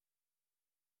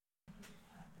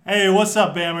Hey, what's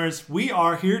up, Bammers? We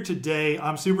are here today.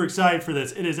 I'm super excited for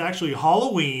this. It is actually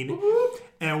Halloween,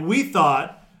 and we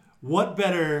thought, what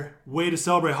better way to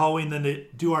celebrate Halloween than to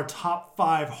do our top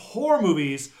 5 horror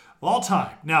movies of all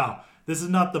time. Now, this is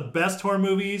not the best horror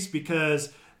movies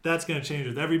because that's going to change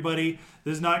with everybody.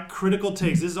 This is not critical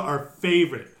takes. This is our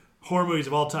favorite horror movies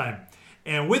of all time.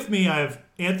 And with me, I have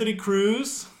Anthony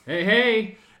Cruz. Hey,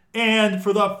 hey. And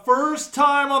for the first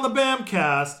time on the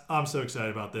Bamcast, I'm so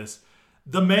excited about this,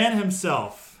 the man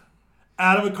himself,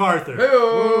 Adam MacArthur.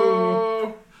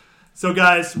 Hey-o! So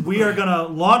guys, we are going to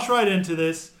launch right into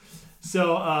this.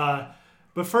 So,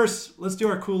 but first, let's do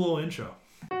our cool little intro.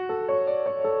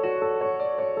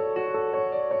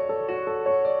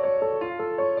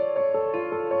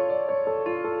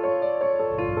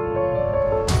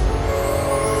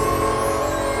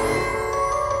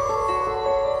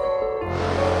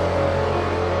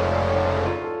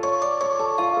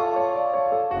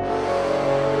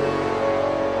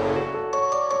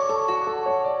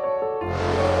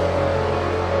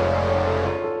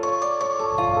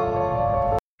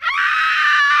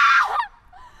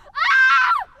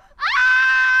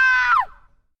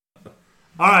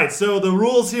 All right, so the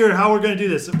rules here, how we're going to do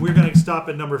this, we're going to start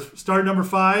at number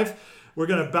 5. We're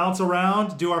going to bounce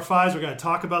around, do our 5s. We're going to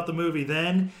talk about the movie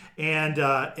then, and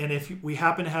if we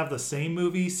happen to have the same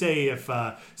movie, say if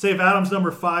Adam's number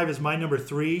 5 is my number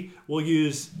 3, we'll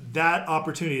use that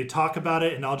opportunity to talk about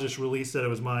it, and I'll just release that it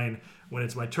was mine when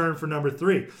it's my turn for number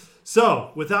 3.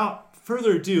 So without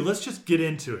further ado, let's just get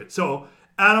into it. So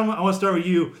Adam, I want to start with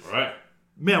you. All right.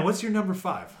 Man, what's your number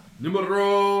 5?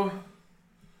 Numero 5.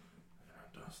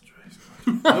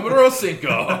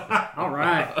 All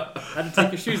right. Had to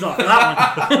take your shoes off for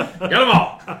that one. Get them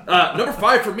all. Number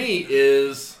 5 for me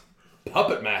is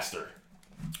Puppet Master.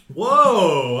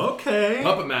 Whoa, okay.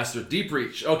 Puppet Master, Deep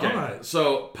Reach. Okay, All right.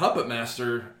 So Puppet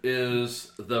Master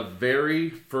is the very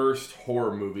first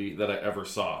horror movie that I ever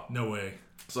saw. No way.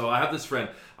 So I have this friend.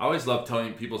 I always love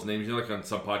telling people's names. You know, like on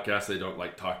some podcasts, they don't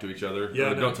like talk to each other.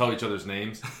 Yeah, They don't tell each other's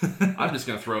names. I'm just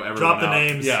going to throw everyone Drop the out.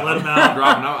 names. Yeah, Let them out.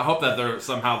 Drop them out. I hope that they're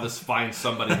somehow this finds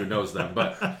somebody who knows them.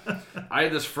 But I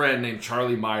had this friend named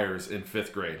Charlie Myers in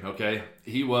 5th grade. Okay,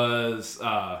 he was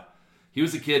a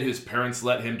kid whose parents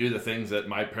let him do the things that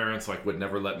my parents would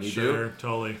never let me do. Sure,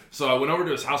 totally. So I went over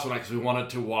to his house one night because we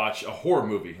wanted to watch a horror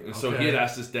movie. And so Okay. he had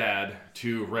asked his dad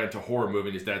to rent a horror movie,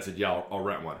 and his dad said, yeah, I'll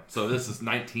rent one. So this is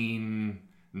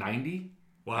 1990,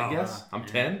 Wow. I guess. I'm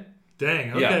 10.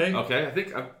 Dang, okay. Yeah, okay. I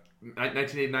think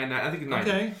 1989, I think it's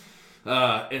 90. Okay.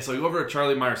 And so we go over to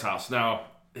Charlie Myers' house. Now,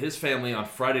 his family on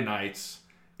Friday nights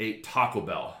ate Taco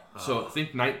Bell. So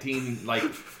think 19, Taco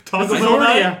This is Bell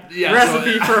night? Yeah,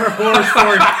 Recipe for a horror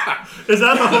story. Is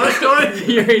that the horror story?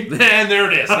 And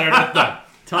there it is. There it is. Done.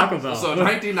 Taco Bell. So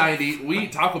 1990, we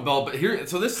eat Taco Bell, but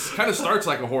so this kind of starts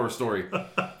like a horror story.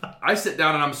 I sit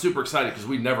down and I'm super excited because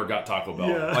we never got Taco Bell.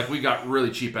 Yeah. We got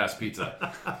really cheap ass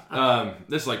pizza.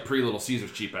 This is pre-Little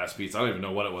Caesars cheap ass pizza. I don't even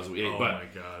know what it was we ate, Oh but my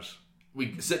gosh.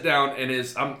 we sit down and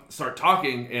start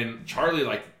talking, and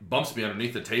Charlie bumps me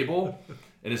underneath the table,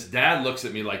 and his dad looks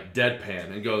at me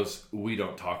deadpan and goes, "We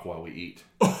don't talk while we eat."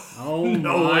 Oh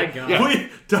No my way. God. Yeah.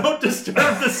 We don't disturb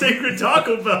the sacred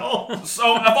Taco Bell.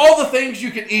 So, of all the things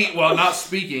you can eat while not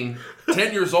speaking,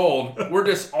 10 years old, we're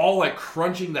just all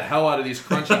crunching the hell out of these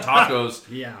crunchy tacos.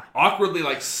 Yeah. Awkwardly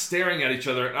staring at each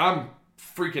other, and I'm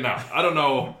freaking out. I don't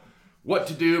know what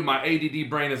to do. My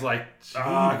ADD brain is I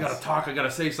gotta talk, I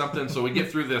gotta say something. So we get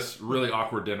through this really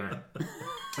awkward dinner,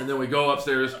 and then we go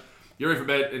upstairs, get ready for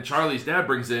bed, and Charlie's dad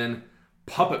brings in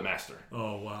Puppet Master.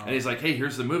 Oh, wow. And he's like, "Hey,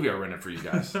 here's the movie I rented for you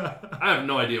guys." I have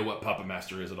no idea what Puppet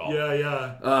Master is at all.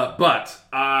 Yeah. But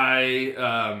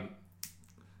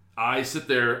I sit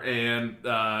there and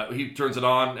he turns it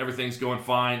on. Everything's going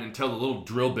fine until the little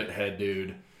drill bit head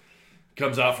dude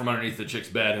comes out from underneath the chick's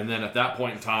bed. And then at that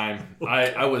point in time,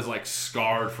 I was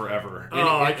scarred forever. And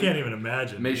I can't even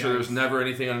imagine. Made sure there was never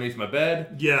anything underneath my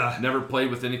bed. Yeah. Never played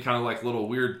with any kind of little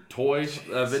weird toy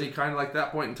of any kind like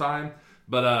that point in time.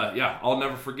 But yeah, I'll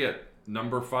never forget.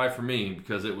 Number 5 for me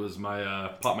because it was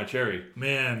my Pop My Cherry.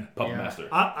 Man. Puppet Master.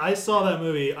 I saw that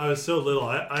movie. I was so little.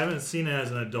 I haven't seen it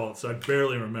as an adult, so I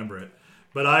barely remember it.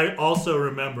 But I also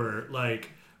remember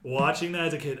watching that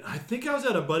as a kid. I think I was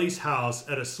at a buddy's house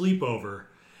at a sleepover,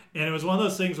 and it was one of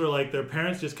those things where their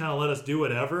parents just kind of let us do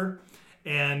whatever,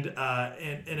 and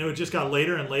it just got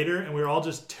later and later, and we were all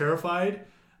just terrified,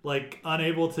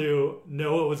 unable to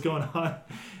know what was going on.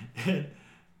 And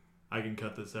I can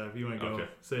cut this out if you want to go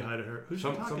say hi to her. Who's she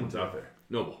talking Someone's to? out there.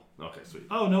 Noble. Okay, sweet.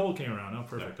 Oh, Noble came around. Oh,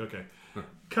 perfect. Okay.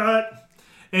 Cut.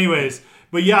 Anyways,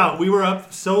 but yeah, we were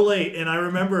up so late, and I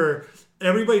remember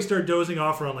everybody started dozing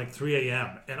off around like 3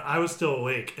 a.m. and I was still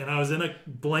awake, and I was in a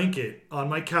blanket on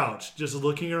my couch just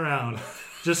looking around,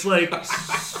 just like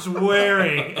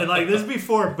swearing. And like, this is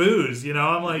before booze, you know,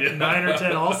 I'm like 9 or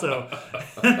 10 also.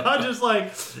 And I just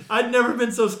like, I'd never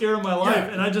been so scared in my life.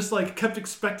 And I just like kept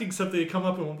expecting something to come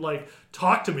up and like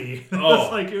talk to me. It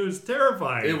was like, it was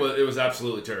terrifying. It was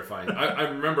absolutely terrifying. I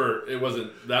remember it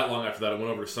wasn't that long after that I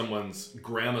went over to someone's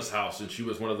grandma's house, and she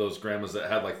was one of those grandmas that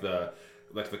had like the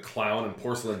clown and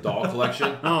porcelain doll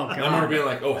collection. Oh, God. And I remember being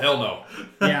like, oh, hell no.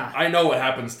 Yeah. I know what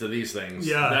happens to these things.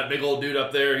 Yeah. That big old dude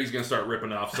up there, he's going to start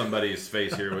ripping off somebody's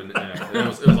face here. It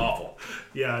was awful.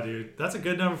 Yeah, dude. That's a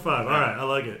good number 5. All right. I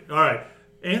like it. All right.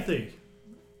 Anthony,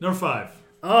 number 5.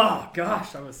 Oh,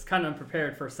 gosh. I was kind of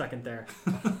unprepared for a second there.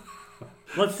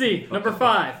 Let's see. Number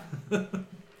 5.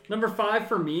 Number 5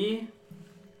 for me,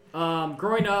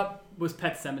 growing up, was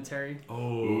Pet Sematary. Oh.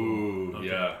 Ooh, okay.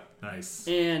 Yeah. Nice.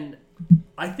 And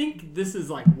I think this is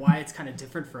like why it's kind of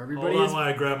different for everybody. Hold on while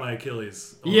I grab my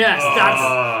Achilles. Oh. Yes,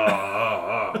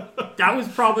 that was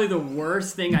probably the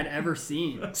worst thing I'd ever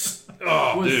seen.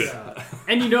 Dude.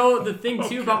 And you know, the thing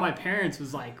too about my parents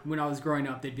was like, when I was growing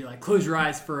up, they'd be like, close your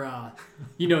eyes for,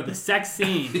 the sex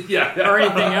scene or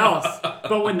anything else.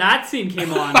 But when that scene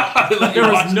came on,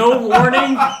 there was no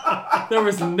warning. There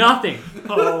was nothing.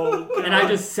 And I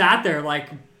just sat there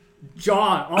like,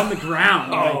 jaw on the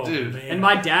ground. Dude. Man. And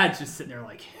my dad's just sitting there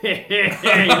like, hey,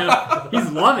 he's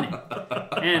loving it.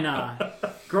 And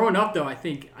growing up though, I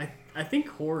think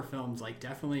horror films like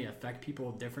definitely affect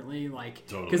people differently. Like,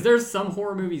 because there's some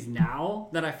horror movies now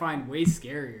that I find way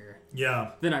scarier.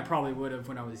 Yeah. Than I probably would have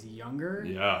when I was younger.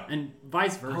 Yeah. And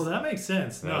vice versa. Oh, that makes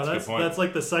sense. No, that's a good point. That's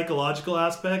like the psychological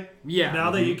aspect. Yeah.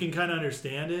 Now that you can kind of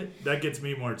understand it, that gets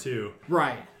me more too.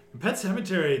 Right. Pet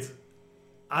Sematary,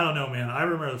 I don't know, man. I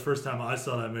remember the first time I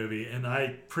saw that movie, and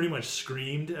I pretty much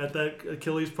screamed at that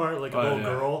Achilles part like a little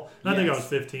girl. And I think I was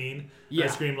 15. Yeah. I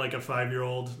screamed like a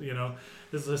 5-year-old,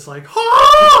 It's just like,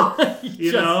 ah!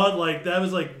 Like that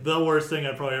was like the worst thing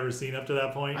I'd probably ever seen up to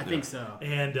that point. I think so.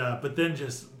 And but then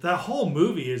just that whole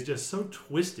movie is just so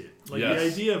twisted. Like the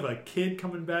idea of a kid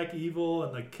coming back evil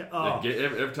and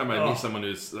Every time I meet someone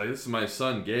who's like, this is my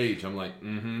son Gage, I'm like,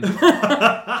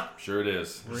 sure it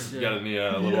is. You got any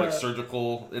little like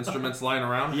surgical instruments lying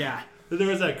around? Yeah. There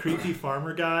was that creepy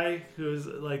farmer guy who was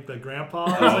like the grandpa.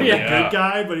 He was Oh, like yeah. a good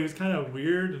guy, but he was kind of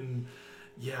weird and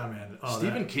yeah, man.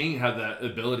 Stephen King had that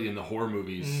ability in the horror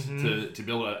movies to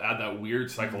be able to add that weird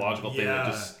psychological thing that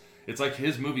just, it's like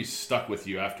his movies stuck with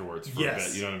you afterwards for a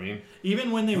bit, you know what I mean?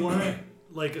 Even when they weren't,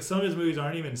 like some of his movies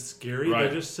aren't even scary, Right.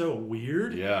 they're just so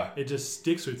weird. Yeah. It just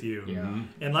sticks with you. Yeah.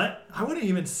 And I wouldn't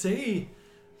even say,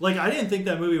 like I didn't think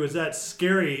that movie was that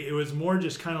scary. It was more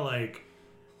just kind of like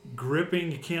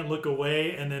gripping, you can't look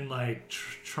away, and then like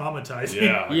traumatizing.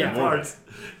 Yeah. Parts.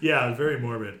 Yeah, it was very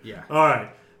morbid. Yeah. All right.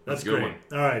 That's a good great.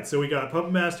 one. All right, so we got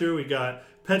Puppet Master, we got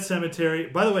Pet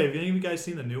Sematary. By the way, have any of you guys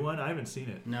seen the new one? I haven't seen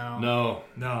it. No.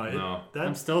 No.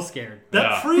 I'm still scared.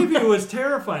 That preview was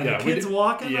terrifying. Yeah, the kids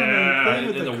walking on the thing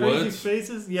with in the the crazy woods.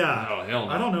 faces. Yeah. Oh, hell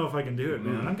no. I don't know if I can do it,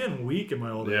 man. I'm getting weak in my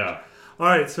old age. Yeah. All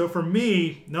right, so for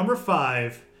me, number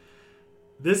 5,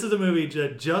 this is a movie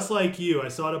just like you. I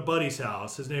saw it at a buddy's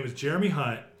house. His name is Jeremy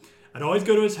Hunt. I'd always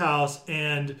go to his house,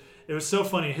 and it was so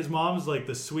funny. His mom was like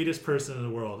the sweetest person in the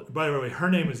world. By the way, her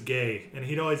name is Gay, and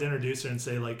he'd always introduce her and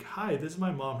say like, "Hi, this is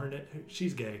my mom.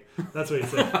 She's gay." That's what he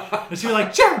said, and she'd be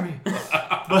like, "Jeremy."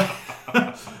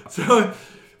 But so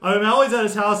I'm always at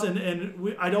his house,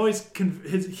 and I'd always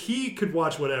he could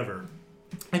watch whatever.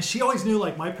 And she always knew,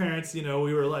 like, my parents, we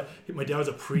were like, my dad was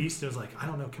a priest, and was like, I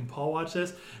don't know, can Paul watch this?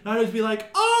 And I'd always be like,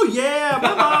 oh, yeah,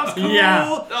 my mom's cool.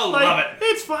 Yeah. I like, love it.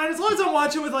 It's fine, as long as I'm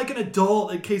watching with, like, an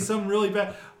adult in case something really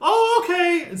bad. Oh,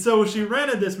 okay. And so she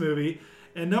rented this movie,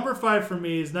 and number 5 for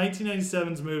me is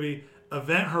 1997's movie,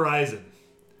 Event Horizon.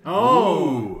 Oh.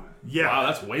 Ooh. Yeah. Wow,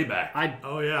 that's way back. I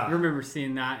remember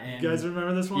seeing that. And You guys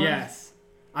remember this one? Yes.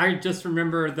 I just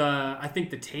remember I think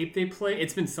the tape they play.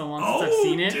 It's been so long since I've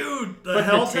seen it. Dude, but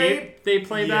hell the tape they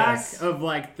play Yes. back of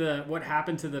like what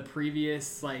happened to the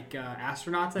previous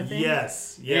astronauts, I think.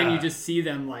 Yes. Yeah. And you just see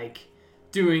them like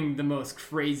doing the most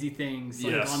crazy things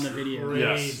on the video.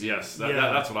 Yes.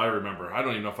 That's what I remember. I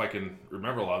don't even know if I can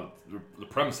remember a lot of the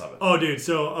premise of it. Oh, dude.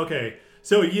 So, okay.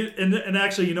 So, and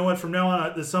actually, you know what? From now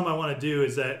on, there's something I want to do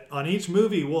is that on each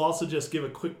movie, we'll also just give a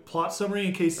quick plot summary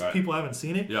in case people haven't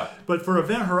seen it. Yeah. But for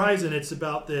Event Horizon, it's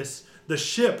about this. The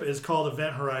ship is called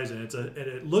Event Horizon. And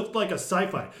it looked like a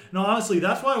sci-fi. Now, honestly,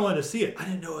 that's why I wanted to see it. I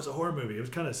didn't know it was a horror movie. It was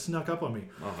kind of snuck up on me.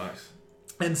 Oh, nice.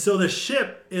 And so the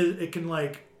ship, it can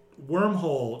like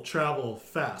wormhole travel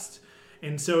fast.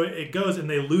 And so it goes and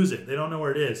they lose it. They don't know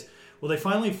where it is. Well, they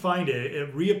finally find it.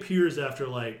 It reappears after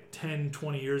like 10,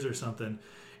 20 years or something.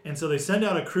 And so they send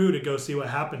out a crew to go see what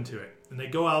happened to it. And they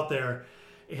go out there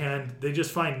and they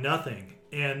just find nothing.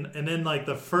 And then like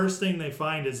the first thing they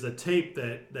find is the tape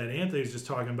that Anthony's just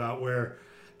talking about, where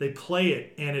they play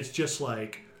it and it's just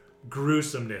like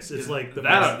gruesomeness. It's like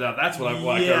that's what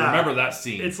I remember that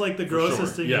scene. It's like the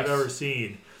grossest thing you've ever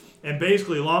seen. And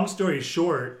basically, long story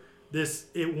short,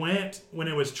 when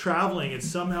it was traveling, it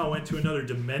somehow went to another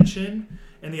dimension.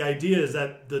 And the idea is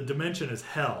that the dimension is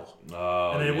hell.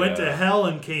 Oh, and they went to hell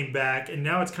and came back, and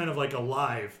now it's kind of like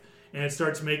alive. And it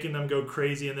starts making them go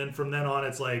crazy. And then from then on,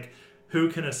 it's like, who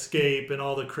can escape and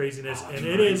all the craziness. And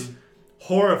it is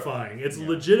horrifying. It's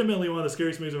legitimately one of the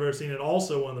scariest movies I've ever seen, and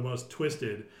also one of the most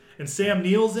twisted. And Sam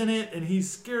Neill's in it, and he's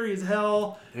scary as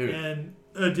hell. Dude. And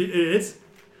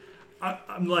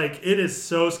I'm like, it is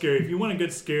so scary. If you want a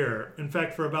good scare, in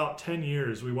fact, for about 10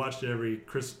 years, we watched it every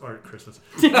Christmas.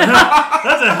 That's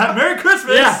a Merry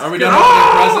Christmas! Yeah. Are we done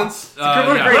opening presents?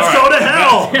 Let's go to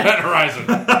hell! Event Horizon.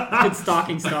 Good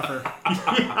stocking stuffer.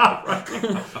 Yeah,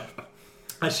 right.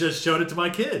 I should have showed it to my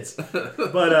kids.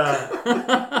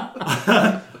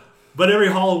 But every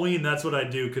Halloween, that's what I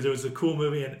do, because it was a cool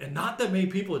movie, and not that many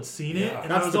people had seen it.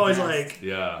 And I was always like,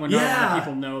 when not a lot of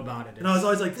people know about it. And I was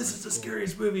always like, this is the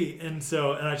scariest movie. And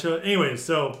I showed, anyway,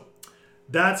 so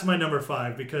that's my number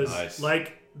 5, because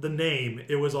like the name,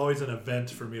 it was always an event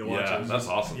for me to watch. Yeah, that's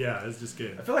awesome. Yeah, it's just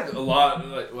good. I feel like a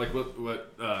lot, like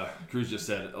what Cruz just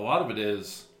said, a lot of it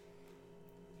is,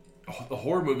 the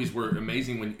horror movies were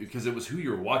amazing because it was who you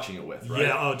were watching it with, right?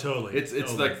 Yeah, oh, totally.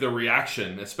 It's like the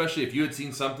reaction, especially if you had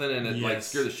seen something and it like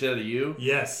scared the shit out of you.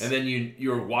 Yes. And then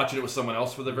you were watching it with someone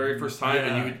else for the very first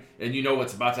time, and you know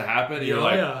what's about to happen. And you're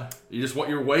like,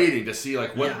 you're waiting to see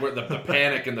like what the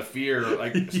panic and the fear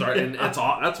like start, and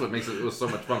that's what makes it was so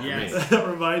much fun for me. That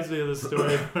reminds me of the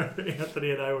story where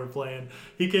Anthony and I were playing.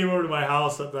 He came over to my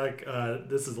house back.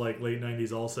 This is like late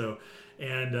 '90s also.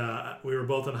 And we were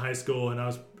both in high school, and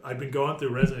I'd been going through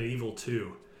Resident Evil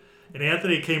 2. And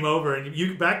Anthony came over,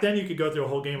 and back then you could go through a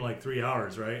whole game in like 3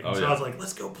 hours, right? And I was like,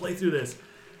 let's go play through this.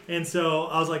 And so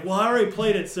I was like, well, I already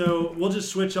played it, so we'll just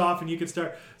switch off and you can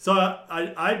start. So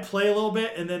I'd play a little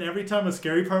bit, and then every time a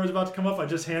scary part was about to come up, I'd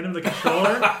just hand him the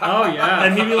controller. Oh, yeah.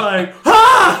 And he'd be like,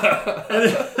 ah! And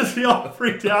then he all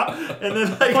freaked out. And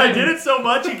then like I did it so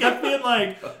much, he kept being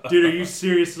like, dude, are you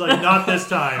serious? Like, not this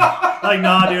time. Like,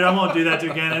 nah, dude, I won't do that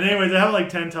again. And anyways, it happened like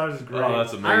 10 times. It's great. Oh,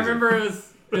 that's amazing. I remember it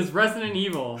was Resident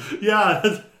Evil.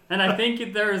 Yeah. And I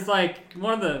think there's like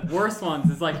one of the worst ones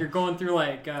is like you're going through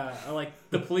like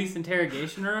the police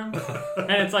interrogation room,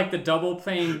 and it's like the double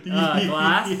pane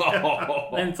glass,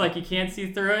 and it's like you can't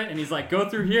see through it, and he's like, go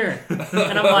through here,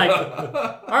 and I'm like,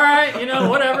 all right,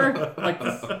 whatever, like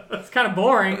it's kind of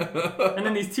boring, and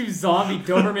then these 2 zombie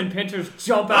Doberman pinchers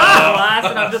jump out of the glass,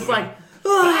 and I'm just like,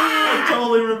 I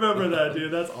totally remember that,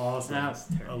 dude. That's awesome. That was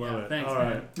terrible. I love it. Thanks, all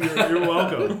right, man. You're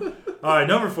welcome. All right,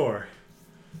 number 4.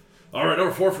 All right,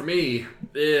 number 4 for me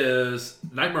is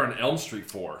Nightmare on Elm Street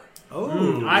 4.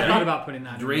 Oh, I thought about putting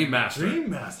that. Dream Master. Dream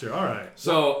Master. All right.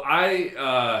 So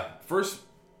first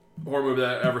horror movie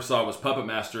that I ever saw was Puppet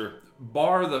Master.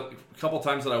 Bar the couple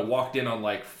times that I walked in on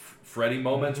like Freddy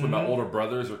moments when my older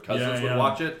brothers or cousins would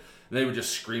watch it, and they would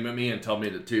just scream at me and tell me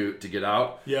to get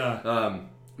out. Yeah.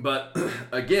 But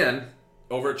again,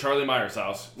 over at Charlie Meyer's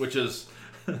house, which is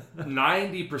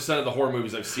 90% of the horror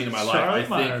movies I've seen in my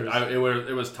life, I think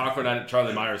it was taco night at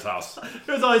Charlie Meyer's house. It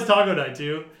was always taco night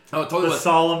too. Oh, it totally was.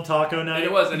 Solemn taco night. And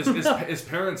it was, and his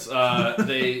parents,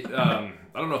 they,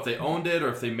 I don't know if they owned it or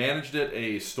if they managed it,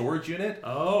 a storage unit.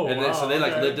 Oh, and wow, so they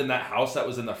lived in that house that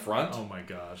was in the front. Oh my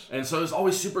gosh! And so it was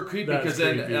always super creepy because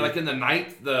then, like in the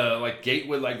night, the gate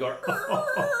would like go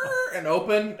and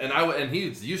open, and he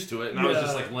was used to it, and I was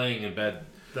just like laying in bed.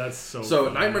 That's so. So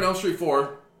funny. Nightmare on Elm Street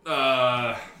 4.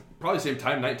 Probably same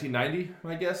time, 1990,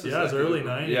 I guess. Yeah, it's early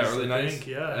 90s. Yeah, early 90s.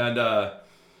 Yeah.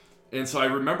 And so I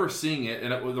remember seeing it,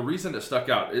 and the reason it stuck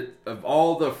out, of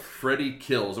all the Freddy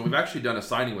kills, and we've actually done a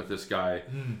signing with this guy,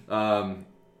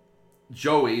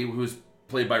 Joey, who's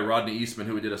played by Rodney Eastman,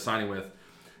 who we did a signing with.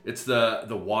 It's the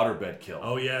waterbed kill.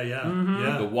 Oh yeah. Mm-hmm.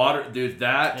 Yeah. The water, dude.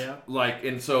 That like,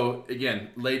 and so again,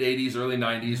 late 80s, early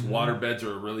 90s, waterbeds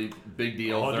are a really big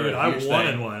deal. Oh, they're dude, I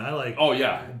wanted one. I like. Oh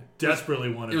yeah.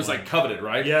 Desperately wanted. It was like coveted,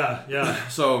 right? Yeah.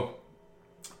 So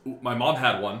my mom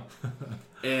had one,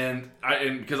 and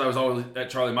because I was always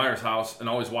at Charlie Meyer's house and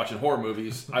always watching horror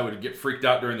movies, I would get freaked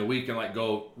out during the week and like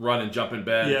go run and jump in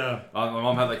bed. Yeah. My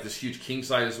mom had like this huge king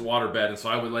size water bed, and so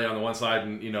I would lay on the one side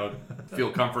and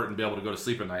feel comfort and be able to go to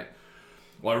sleep at night.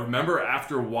 Well, I remember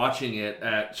after watching it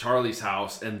at Charlie's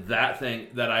house, and that thing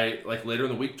that I like later in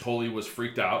the week totally was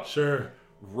freaked out. Sure.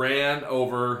 ran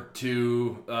over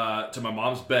to my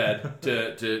mom's bed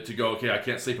to go, okay, I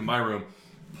can't sleep in my room.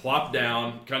 Plopped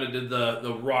down, kind of did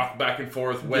the rock back and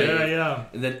forth wave. Yeah.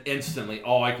 And then instantly,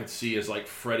 all I could see is like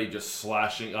Freddy just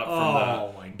slashing up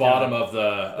from the bottom of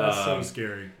the... That's so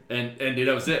scary. And dude,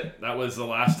 that was it. That was the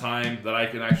last time that I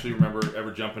can actually remember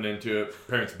ever jumping into a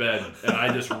parent's bed. And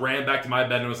I just ran back to my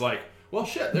bed and was like, well,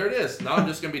 shit, there it is. Now I'm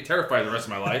just going to be terrified the rest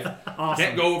of my life. Awesome.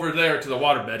 Can't go over there to the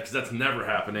waterbed because that's never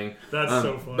happening. That's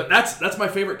so funny. But that's my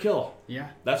favorite kill. Yeah.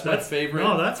 That's my favorite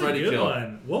that's Freddy a good kill.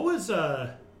 one. What was...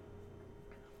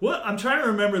 What I'm trying to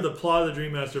remember the plot of the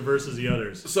Dream Master versus the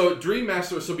others. So Dream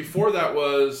Master. So before that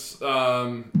was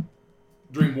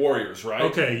Dream Warriors, right?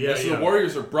 Okay, yeah. So the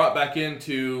Warriors are brought back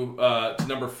into to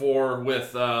number 4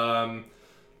 with can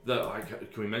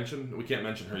we mention? We can't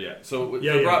mention her yet. So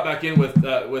they're brought back in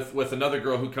with another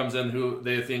girl who comes in who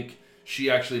they think she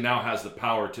actually now has the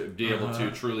power to be able to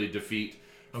truly defeat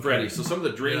Freddy. So some of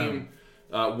the Dream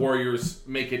Warriors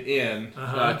make it in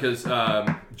because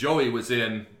Joey was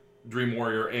in Dream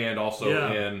Warrior and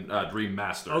also in Dream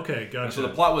Master. Okay, gotcha. And so the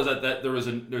plot was that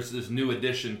there's this new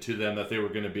addition to them that they were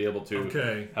going to be able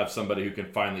to have somebody who can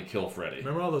finally kill Freddy.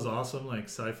 Remember all those awesome like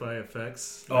sci-fi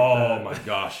effects? Like my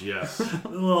gosh, yes. The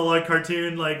little like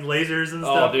cartoon like lasers and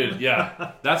stuff. Oh, dude,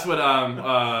 yeah. That's what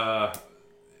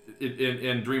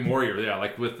in Dream Warrior,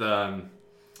 like with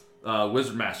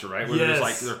Wizard Master, right? Where there's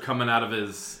like they're coming out of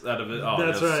his. Oh,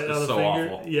 that's right. It's so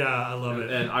finger. awful. Yeah, I love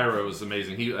it. And Ira was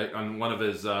amazing. He on one of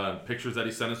his pictures that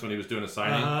he sent us when he was doing a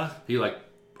signing, he like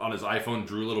on his iPhone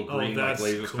drew little green like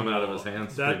lasers coming out of his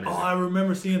hands. I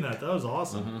remember seeing that. That was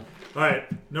awesome. Mm-hmm. All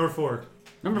right, number 4.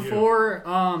 Number 4.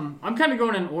 I'm kind of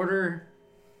going in order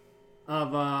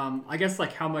of I guess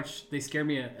like how much they scared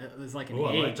me as like an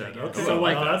age. I guess. Okay. So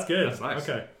like that's good. That's nice.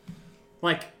 Okay.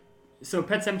 Like. So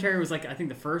Pet Sematary was like I think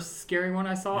the first scary one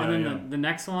I saw, and then the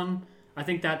next one I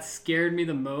think that scared me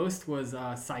the most was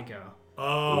Psycho.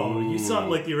 Oh, you saw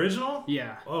like the original?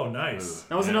 Yeah. Oh, nice.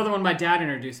 That was another one my dad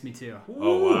introduced me to.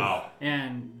 Oh wow.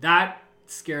 And that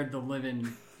scared the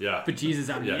living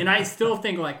bejesus out of me. And I still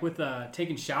think like with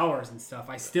taking showers and stuff,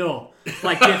 I still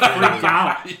like get freaked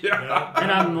out.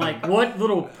 And I'm like, what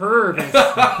little perv is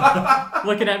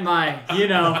looking at my,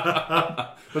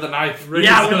 with a knife. With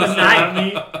a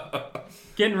knife.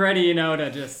 Getting ready, to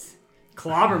just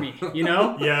clobber me,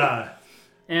 Yeah.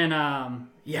 And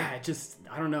it just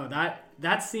I don't know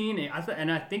that scene.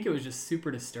 I think it was just super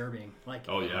disturbing. Like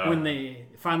when they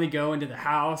finally go into the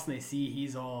house and they see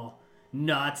he's all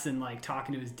nuts and like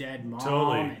talking to his dead mom.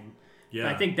 Totally. And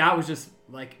I think that was just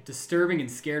like disturbing and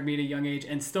scared me at a young age.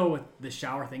 And still with the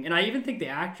shower thing. And I even think the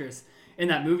actress in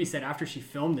that movie said after she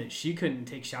filmed it, she couldn't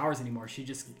take showers anymore. She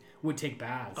just would take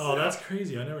baths. Oh, that's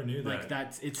crazy! I never knew that.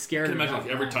 Like it's scary. I can imagine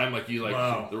like every time like you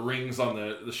like the rings on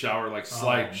the shower like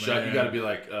slide shut, you got to be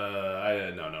like,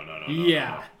 no.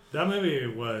 Yeah, that movie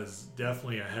was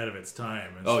definitely ahead of its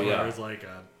time. As far as like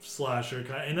a slasher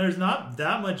kind, and there's not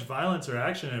that much violence or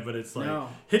action in it, but it's like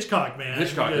Hitchcock, man.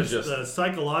 Hitchcock is just the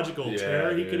psychological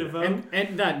terror he could evoke,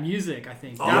 and that music. I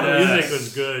think the music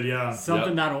was good. Yeah,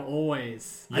 something that'll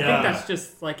always. I think that's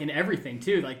just like in everything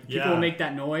too. Like people will make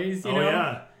that noise. You know?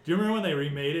 Yeah. Do you remember when they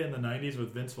remade it in the 90s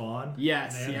with Vince Vaughn?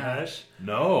 Yes, and Anne Hesh?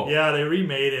 No. Yeah, they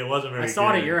remade it. It wasn't very good. I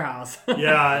saw it at your house.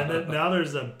 Yeah, and then now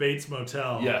there's a Bates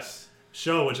Motel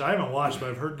show, which I haven't watched, but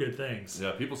I've heard good things.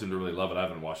 Yeah, people seem to really love it. I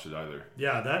haven't watched it either.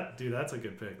 Yeah, that's a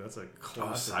good pick. That's a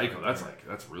classic. Oh, Psycho.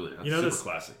 That's super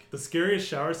classic. The scariest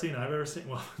shower scene I've ever seen,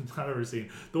 well, not ever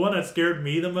seen, the one that scared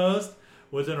me the most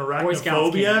was in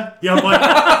Arachnophobia. Yeah,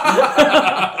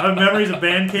 I have memories of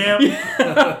band camp.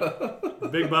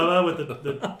 Big Bubba with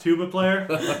the tuba player.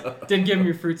 Didn't give him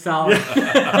your fruit salad.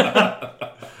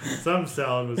 Some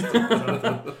salad was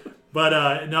something.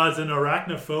 But no, it's an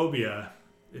Arachnophobia.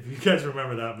 If you guys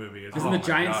remember that movie. Isn't the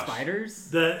giant spiders?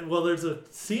 There's a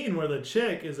scene where the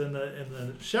chick is in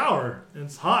the shower and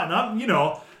it's hot, and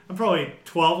I'm probably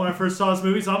 12 when I first saw this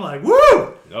movie, so I'm like,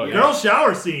 woo! Girl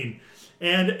shower scene.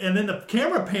 And then the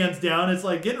camera pans down. It's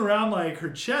like getting around like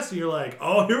her chest, and you're like,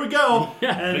 "Oh, here we go!"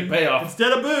 Yeah. And big payoff.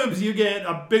 Instead of boobs, you get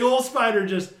a big old spider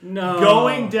just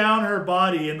going down her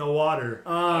body in the water,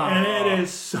 and it is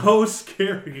so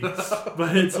scary.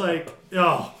 But it's like,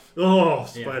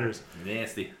 spiders,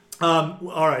 nasty.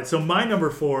 All right, so my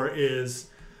number 4 is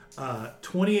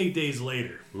 28 Days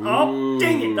Later. Oh,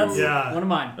 dang it! That's one of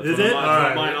mine. Is it? All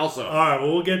right. Mine also. All right,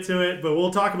 well, we'll get to it, but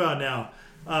we'll talk about it now.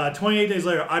 28 Days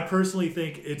Later, I personally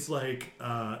think it's like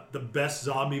the best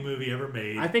zombie movie ever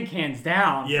made. I think hands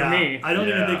down for me. I don't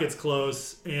even think it's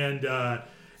close. And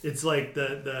it's like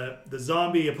the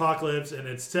zombie apocalypse, and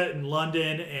it's set in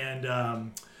London,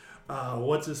 and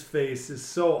what's his face is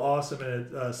so awesome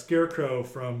in it. Scarecrow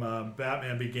from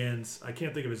Batman Begins. I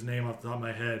can't think of his name off the top of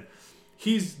my head.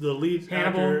 He's the lead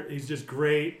actor. He's just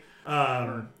great.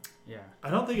 Yeah. I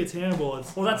don't think it's Hannibal.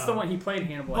 That's the one he played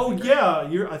Hannibal.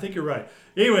 I think you're right.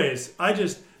 Anyways,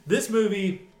 this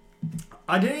movie,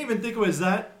 I didn't even think it was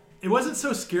that. It wasn't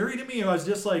so scary to me. I was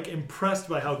just like impressed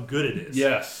by how good it is.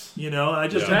 Yes. I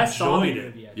just enjoyed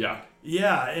it. Yeah.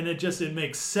 Yeah, and it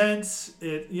makes sense.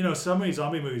 So many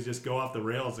zombie movies just go off the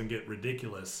rails and get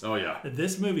ridiculous. Oh yeah.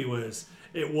 This movie was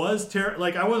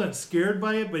like I wasn't scared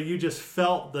by it, but you just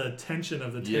felt the tension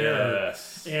of the terror.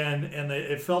 Yes. And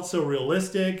it felt so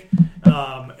realistic,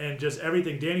 and just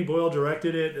everything. Danny Boyle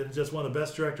directed it, and just one of the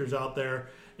best directors out there.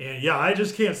 And yeah, I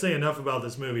just can't say enough about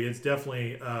this movie. It's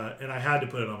definitely, and I had to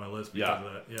put it on my list because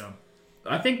of that. Yeah.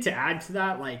 I think to add to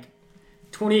that, like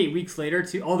 28 Weeks Later,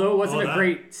 too, although it wasn't a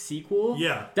great sequel,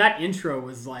 that intro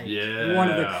was like one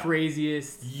of the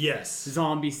craziest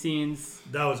zombie scenes.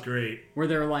 That was great. Where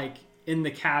they're like in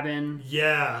the cabin,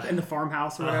 in the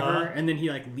farmhouse or whatever, and then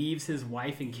he like leaves his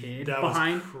wife and kid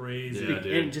behind. Was crazy.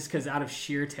 And just because out of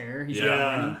sheer terror, he's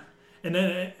running. And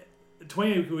then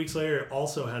 28 Weeks Later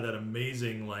also had that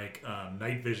amazing like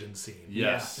night vision scene.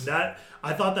 Yes. And that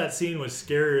I thought that scene was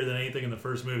scarier than anything in the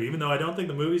first movie, even though I don't think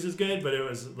the movie's as good, but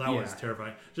that was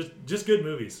terrifying. Just good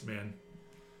movies, man.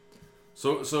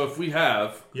 So if we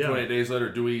have 28 Days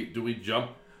Later, do we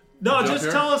jump? No, just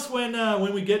tell us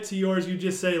when we get to yours. You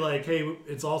just say like, "Hey,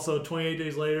 it's also 28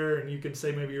 Days Later," and you can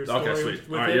say maybe your story. Okay, sweet.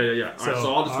 With all right, it. Yeah. All right,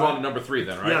 so I'll just go on to number 3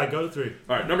 then, right? Yeah, go to 3.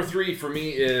 All right, number 3 for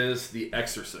me is The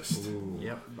Exorcist. Ooh.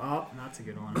 Yep. Oh, that's a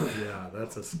good one. Yeah,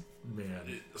 that's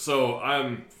man. So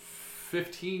I'm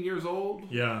 15 years old.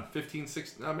 Yeah. 15,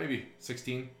 16, maybe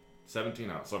 16,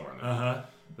 17, somewhere in there. I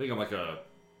think I'm like a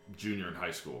junior in high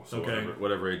school. So okay.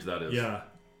 whatever age that is. Yeah.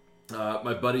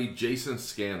 My buddy Jason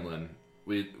Scanlon.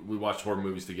 We watched horror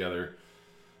movies together,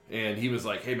 and he was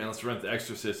like, "Hey man, let's rent The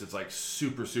Exorcist. It's like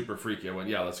super super freaky." I went,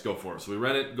 "Yeah, let's go for it." So we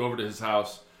rent it, go over to his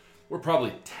house. We're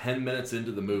probably 10 minutes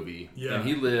into the movie, and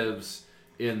he lives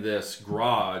in this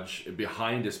garage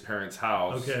behind his parents'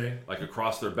 house, like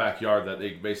across their backyard that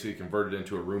they basically converted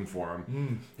into a room for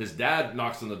him. His dad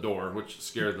knocks on the door, which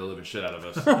scared the living shit out of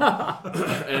us.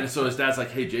 And so his dad's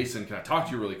like, "Hey Jason, can I talk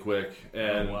to you really quick?"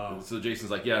 And so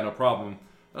Jason's like, "Yeah, no problem."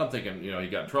 I'm thinking, he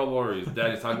got in trouble or his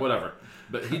daddy's talking, whatever.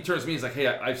 But he turns to me, he's like, "Hey,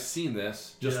 I've seen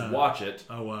this. Just watch it.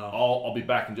 Oh, wow. I'll be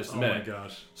back in just a minute." Oh, my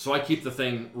gosh. So I keep the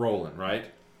thing rolling, right?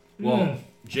 Well,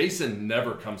 Jason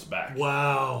never comes back.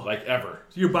 Wow. Like, ever.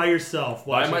 So you're by yourself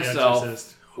watching by myself, The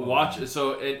Exorcist. Watch it.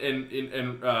 So,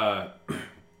 and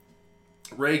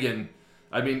Reagan,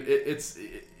 I mean, it's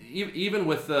even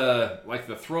with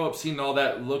the throw-up scene and all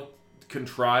that looked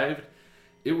contrived,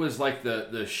 it was like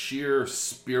the sheer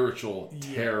spiritual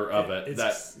terror of it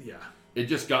it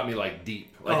just got me like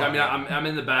deep. Like I'm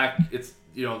in the back. It's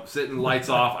sitting lights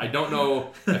off. I don't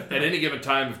know at any given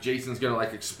time if Jason's gonna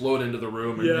like explode into the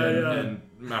room and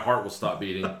my heart will stop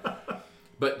beating.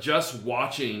 But just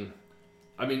watching,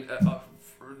 I mean,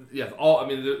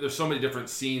 there's so many different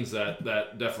scenes that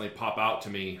definitely pop out to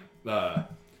me.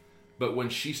 But when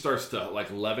she starts to like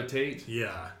levitate,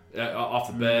 off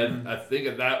the bed, I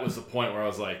think that was the point where I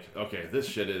was like, okay, this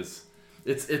shit is,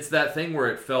 it's that thing where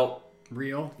it felt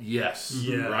real. Yes.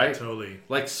 Yeah. Right. Totally.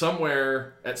 Like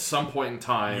somewhere at some point in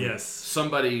time,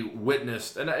 somebody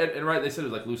witnessed, and right, they said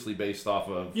it was like loosely based off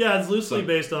of. Yeah, it's loosely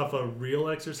based off a real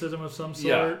exorcism of some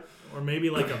sort, or maybe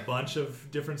like a bunch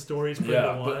of different stories put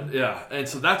into one. And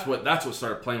so that's what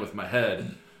started playing with my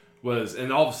head.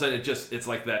 And all of a sudden it's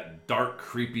like that dark,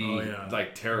 creepy,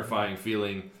 like terrifying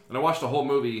feeling. And I watched the whole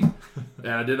movie,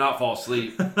 and I did not fall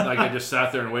asleep. Like I just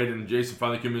sat there and waited. And Jason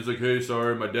finally came in. He's like, "Hey,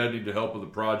 sorry, my dad needed help with the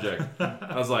project."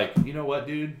 I was like, "You know what,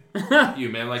 dude? You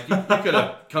man, like you could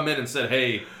have come in and said,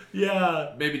 hey,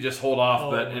 maybe just hold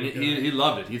off." But he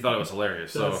loved it. He thought it was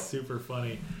hilarious. That's super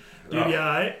funny, dude.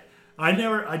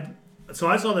 So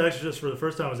I saw The Exorcist for the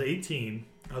first time. I was 18.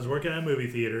 I was working at a movie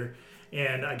theater.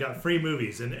 And I got free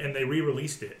movies, and they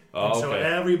re-released it. So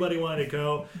everybody wanted to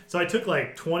go. So I took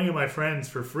like 20 of my friends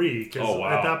for free, because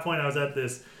at that point I was at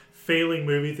this failing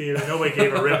movie theater. Nobody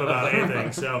gave a rip about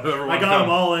anything. So I got them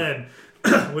all in,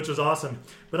 which was awesome.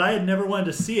 But I had never wanted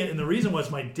to see it, and the reason was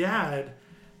my dad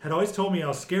had always told me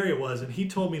how scary it was, and he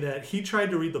told me that he tried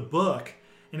to read the book,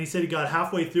 and he said he got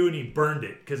halfway through and he burned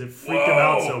it because it freaked him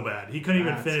out so bad. He couldn't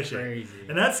even finish it.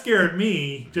 And that scared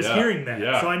me just hearing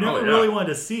that. So I never really wanted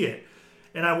to see it.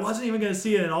 And I wasn't even going to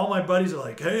see it, and all my buddies are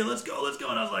like, "Hey, let's go.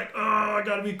 And I was like, "Oh, I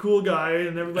got to be a cool guy,"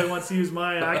 and everybody wants to use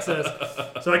my access.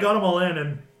 So I got them all in,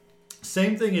 and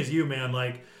same thing as you, man.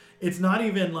 Like, it's not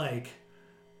even like,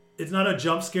 it's not a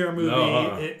jump scare movie.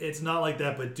 No. It's not like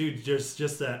that. But dude,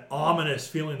 just that ominous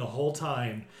feeling the whole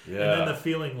time, and then the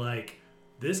feeling like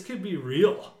this could be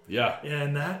real. Yeah.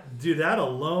 And that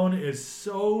alone is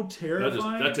so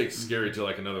terrifying. That takes scary to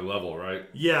like another level, right?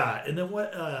 Yeah. And then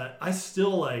what? I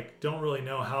still like don't really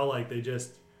know how like they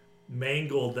just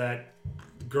mangled that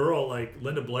girl like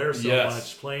Linda Blair so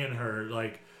much playing her.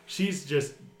 Like she's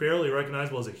just barely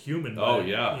recognizable as a human.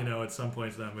 At some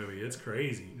points in that movie, it's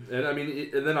crazy. And I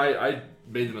mean, and then I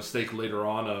made the mistake later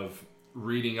on of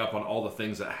reading up on all the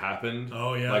things that happened.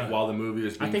 Oh yeah, like while the movie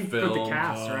was being filmed. With the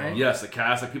cast, right? Yes, the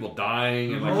cast, like people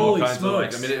dying and like Holy all kinds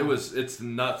smokes. of like. I mean, it's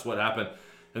nuts what happened.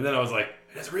 And then I was like,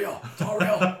 it's real. It's all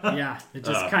real. Yeah, it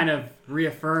just kind of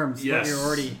reaffirms what you're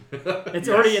already. It's Yes.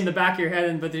 already in the back of your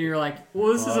head, but then you're like,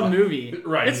 well, this is a movie.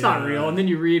 Right. It's not real. And then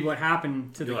you read what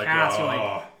happened to the cast. You're like, oh.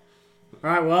 all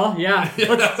right, well, yeah,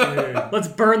 let's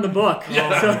burn the book. Oh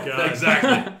my god,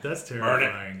 Exactly. That's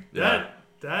terrifying. Yeah.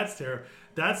 That's terrible.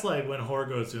 That's like when horror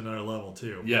goes to another level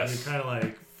too. Yes. When you kind of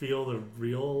like feel the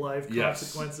real life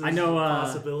consequences. I know,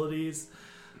 possibilities.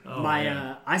 Oh,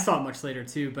 I saw it much later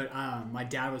too, but my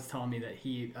dad was telling me that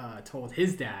he told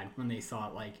his dad when they saw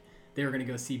it, like they were gonna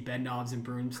go see Bed Knobs and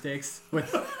Broomsticks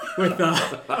with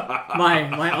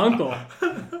my uncle.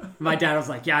 My dad was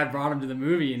like, yeah, I brought him to the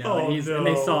movie, and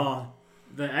they saw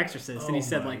The Exorcist, and he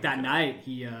said like that night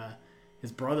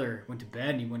his brother went to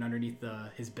bed and he went underneath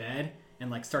his bed and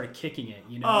like started kicking it,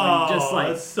 and just like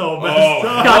that's so messed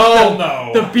up.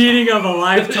 Oh, the beating of a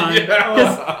lifetime.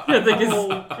 I think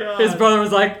his brother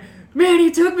was like, man,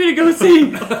 he took me to go see,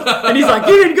 and he's like,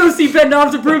 you didn't go see Bed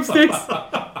Knobs and Broomsticks.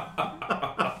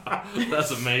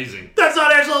 That's amazing. That's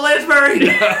not Angela Lansbury.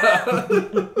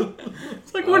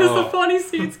 It's like, when is the funny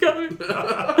scenes coming?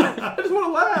 I just want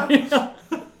to laugh.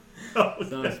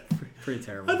 So it's pretty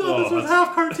terrible. I thought this was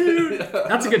half cartoon.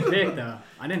 That's a good pick, though.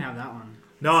 I didn't have that one.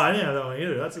 No, I didn't have that one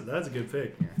either. That's a good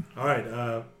pick. All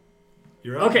right,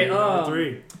 you're up. Okay, number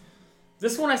 3.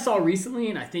 This one I saw recently,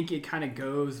 and I think it kind of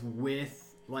goes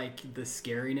with like the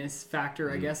scariness factor,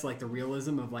 I guess, like the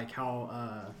realism of like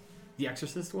how The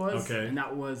Exorcist was. Okay. And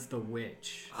that was The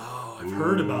Witch. Oh, I've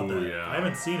heard about that. Yeah. I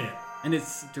haven't seen it. And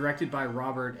it's directed by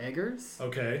Robert Eggers.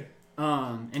 Okay.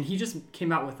 And he just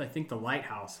came out with, I think, The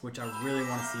Lighthouse, which I really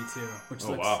want to see too, which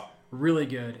looks wow. really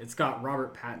good. It's got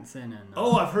Robert Pattinson and.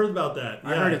 I've heard about that. Yeah,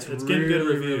 I heard it's getting good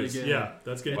really, reviews. really good. Yeah,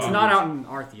 that's good. It's not out in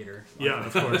our theater. Yeah,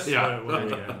 of course. Yeah.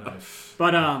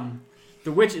 But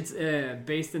The Witch, it's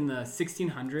based in the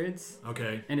 1600s.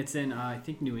 Okay. And it's in, I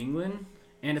think, New England.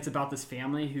 And it's about this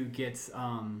family who gets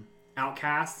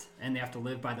outcast and they have to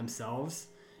live by themselves.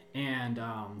 And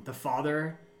the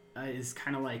father is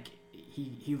kind of like,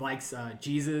 he likes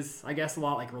Jesus, I guess, a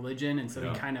lot, like religion. And so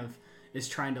he kind of is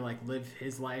trying to like live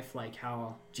his life like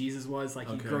how Jesus was. Like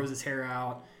he grows his hair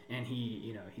out and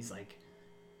he's like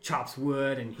chops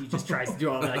wood and he just tries to do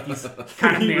all like these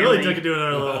kind of He manly. really took it to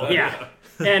another level. Yeah.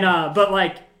 And but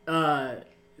like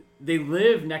they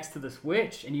live next to this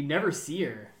witch and you never see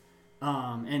her.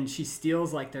 And she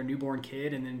steals like their newborn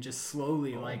kid and then just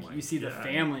slowly you see the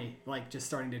family like just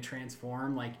starting to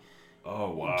transform, like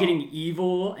getting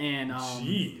evil. And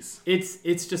jeez,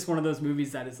 it's just one of those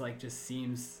movies that is like just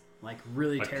seems like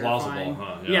really like terrifying.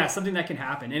 plausible, huh? Yeah, something that can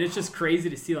happen. And it's just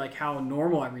crazy to see like how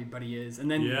normal everybody is.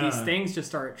 And then these things just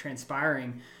start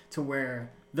transpiring to where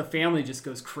the family just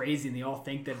goes crazy and they all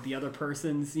think that the other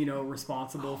person's,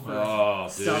 responsible for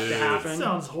stuff to happen. That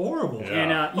sounds horrible.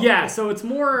 Yeah. And so it's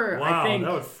more, I think,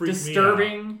 that would freak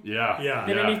disturbing me out.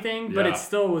 than anything, but it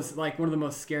still was like one of the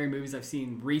most scary movies I've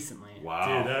seen recently.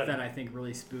 Wow. Dude, that I think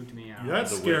really spooked me out.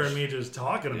 That's scaring me just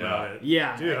talking about it.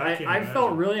 Yeah, dude, I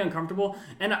felt really uncomfortable,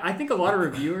 and I think a lot of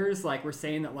reviewers like were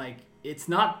saying that like it's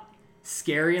not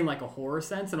scary in like a horror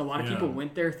sense, and a lot of people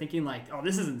went there thinking like, oh,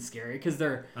 this isn't scary because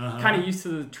they're kind of used to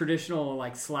the traditional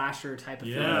like slasher type of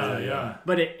thing. Yeah.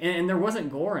 But and there wasn't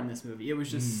gore in this movie. It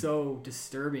was just so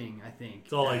disturbing. I think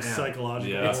It's all like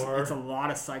psychological horror. it's a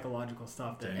lot of psychological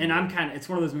stuff. And I'm it's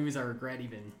one of those movies I regret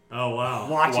even. Oh wow.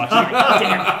 Watching.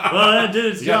 Damn. Well, that did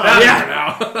its job.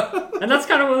 Yeah. And that's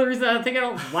kind of one of the reasons I think I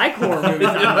don't like horror movies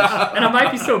that much. And I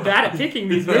might be so bad at picking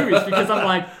these movies because I'm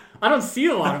like, I don't see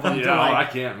a lot of them. Yeah, I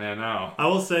can't, man, no. I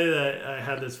will say that I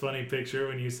had this funny picture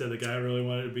when you said the guy really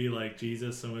wanted to be like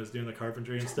Jesus and was doing the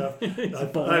carpentry and stuff.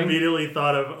 I immediately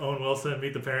thought of Owen Wilson in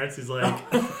Meet the Parents. He's like,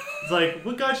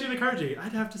 what got you into carpentry?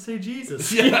 I'd have to say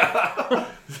Jesus. Yeah.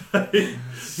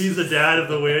 He's the dad of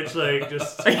the witch. Like,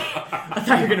 just. I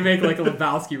thought you were gonna make like a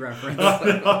Lebowski reference.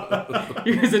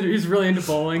 He's really into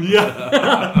bowling.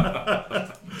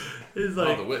 Yeah. He's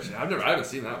like, the witch. I haven't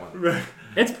seen that one.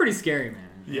 It's pretty scary, man.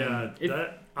 Yeah,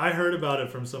 I heard about it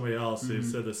from somebody else who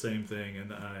said the same thing,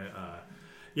 and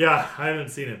Yeah, I haven't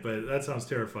seen it, but that sounds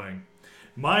terrifying.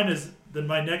 Mine is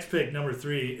my next pick, number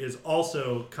 3, is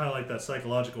also kind of like that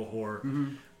psychological horror,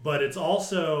 but it's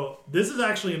also this is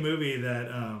actually a movie that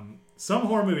some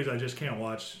horror movies I just can't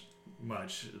watch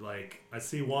much. Like I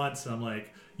see once, and I'm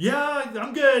like, yeah,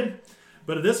 I'm good.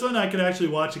 But this one I could actually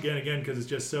watch again and again because it's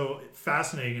just so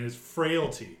fascinating, and it's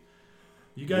Frailty.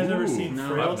 You guys ever seen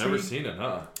Frailty? I've never seen it,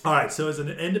 huh? All right, so it's an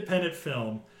independent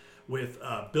film with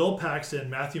Bill Paxton,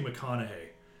 Matthew McConaughey.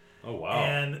 Oh, wow.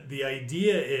 And the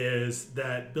idea is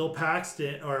that Bill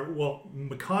Paxton,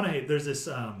 McConaughey, there's this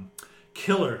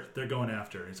killer they're going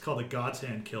after. It's called the God's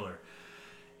Hand Killer.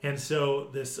 And so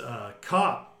this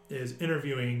cop is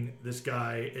interviewing this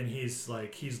guy, and he's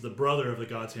the brother of the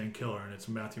God's Hand Killer, and it's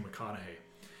Matthew McConaughey.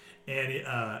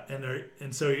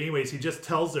 And so anyways, he just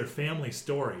tells their family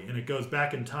story, and it goes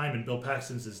back in time, and Bill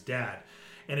Paxton's his dad.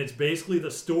 And it's basically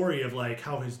the story of like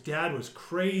how his dad was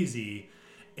crazy,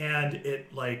 and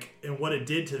what it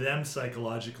did to them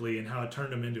psychologically, and how it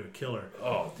turned him into a killer.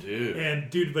 Oh,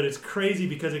 dude. But it's crazy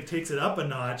because it takes it up a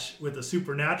notch with the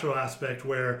supernatural aspect,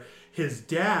 where his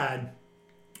dad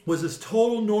was this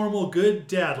total normal good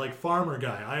dad, like farmer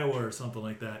guy, Iowa or something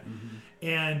like that.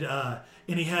 And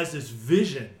he has this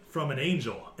vision from an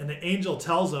angel, and the angel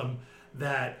tells him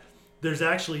that there's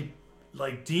actually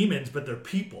like demons, but they're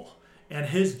people, and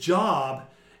his job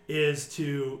is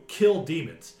to kill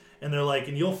demons. And they're like,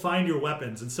 and you'll find your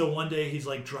weapons. And so one day he's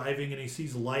like driving, and he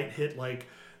sees light hit like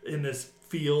in this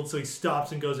field, so he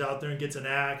stops and goes out there and gets an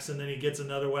axe, and then he gets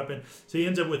another weapon. So he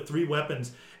ends up with 3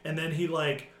 weapons, and then he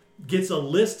like gets a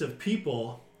list of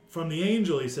people from the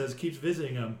angel. He says keeps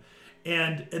visiting them,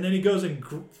 and then he goes and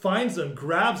finds them,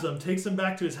 grabs them, takes them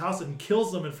back to his house, and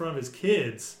kills them in front of his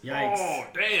kids. Yikes! Oh,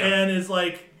 damn! And it's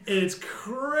like, it's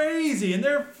crazy, and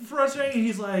they're frustrating.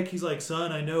 He's like,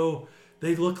 son, I know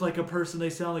they look like a person,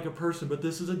 they sound like a person, but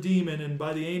this is a demon, and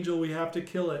by the angel we have to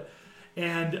kill it.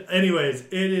 And anyways,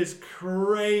 it is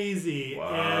crazy.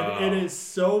 Wow. And it is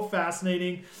so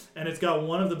fascinating, and it's got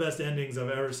one of the best endings I've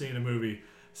ever seen in a movie.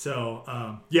 So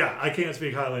I can't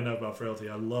speak highly enough about Frailty.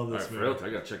 I love this movie. Frailty, I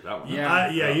gotta check that one.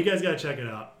 You guys gotta check it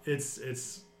out.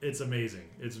 It's amazing.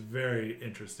 It's very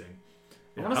interesting.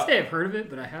 I want to say I've heard of it,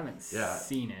 but I haven't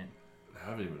seen it. I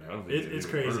don't think it's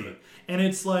crazy. And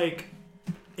it's like,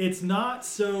 it's not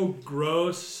so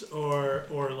gross or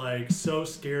like so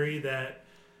scary that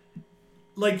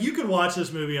like you could watch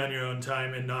this movie on your own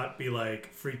time and not be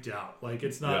like freaked out. Like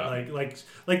it's not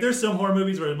like there's some horror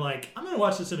movies where I'm like, I'm gonna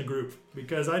watch this in a group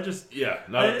because I just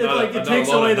it takes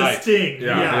away the sting.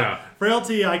 Yeah.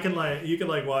 Frailty, you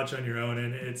can watch on your own,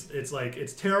 and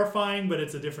it's terrifying, but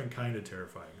it's a different kind of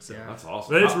terrifying. So that's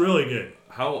awesome. But it's really good.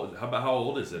 How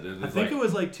old is it? I think it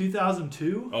was like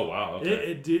 2002. Oh wow!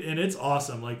 Okay. And it's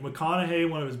awesome. Like McConaughey,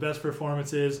 one of his best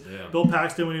performances. Yeah. Bill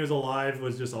Paxton, when he was alive,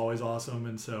 was just always awesome,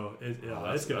 and so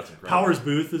it's good. Powers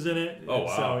Booth is in it. Oh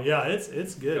wow! So yeah,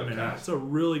 it's good, man. Cast. It's a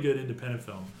really good independent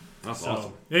film. That's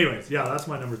awesome. Anyways, that's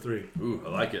my number 3. Ooh, I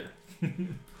like it. All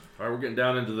right, we're getting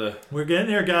down into We're getting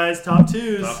there, guys. Top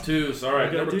 2s. Top 2s. All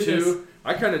right, number 2. This.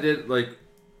 I kind of did like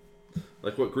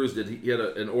what Cruz did. He had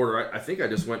an order. I think I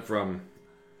just went from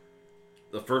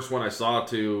the first one I saw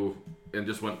to and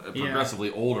just went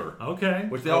progressively older. Okay.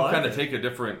 Which they all kind of take a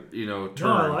different, turn.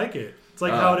 No, I like it. It's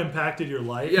like how it impacted your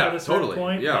life at a certain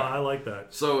point. Yeah, I like that.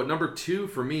 So number 2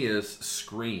 for me is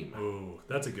Scream. Ooh,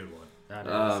 that's a good one. That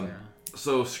is,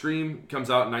 So Scream comes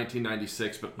out in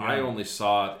 1996, but I only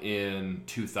saw it in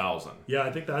 2000. Yeah,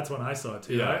 I think that's when I saw it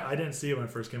too. Yeah. I didn't see it when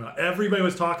it first came out. Everybody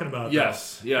was talking about it.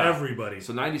 Yes, yeah. Everybody.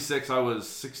 So 96, I was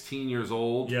 16 years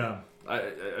old. Yeah.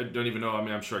 I don't even know. I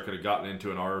mean, I'm sure I could have gotten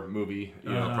into an R movie,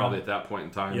 probably at that point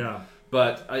in time. Yeah.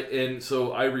 But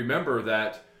I remember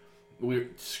that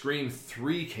Scream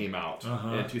 3 came out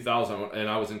in 2000, and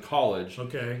I was in college.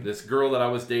 Okay. This girl that I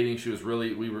was dating, she was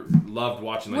loved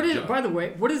watching. By the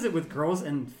way, what is it with girls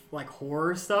and like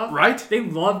horror stuff? Right? They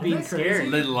love being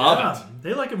scared. They love it.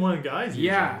 They like it more than guys. Usually.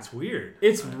 Yeah. It's weird.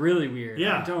 It's really weird.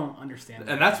 Yeah. I don't understand.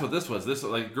 And that's what this was. This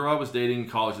like girl I was dating in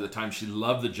college at the time. She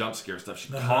loved the jump scare stuff.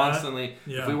 She constantly.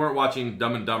 If we weren't watching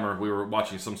Dumb and Dumber, we were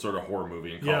watching some sort of horror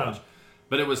movie in college. Yeah.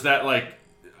 But it was that like,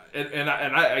 and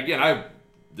I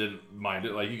didn't mind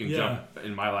it. Like you can jump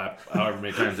in my lap however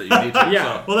many times that you need to.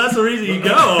 Yeah. So. Well, that's the reason you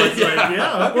go. It's like, okay.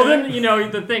 Well,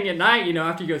 then the thing at night,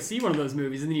 after you go see one of those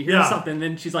movies, and then you hear something,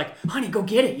 then she's like, "Honey, go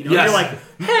get it." You're like,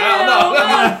 "Hell no,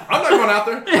 I'm not going out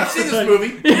there. I've seen this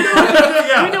movie." We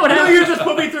know what happened. You just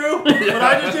put me through what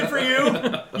I just did for you.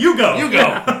 You go. You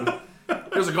go.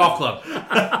 There's a golf club.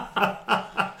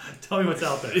 Tell me what's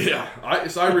out there. Yeah.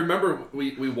 I remember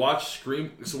we watched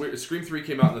Scream. So Scream 3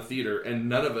 came out in the theater, and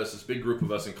none of us, this big group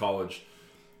of us in college,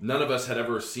 none of us had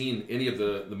ever seen any of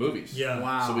the movies. Yeah.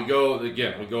 Wow. So we go to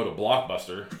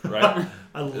Blockbuster, right?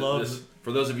 I love this.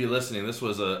 For those of you listening, this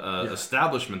was a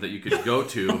establishment that you could go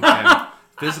to and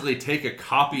physically take a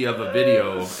copy of a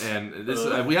video. And this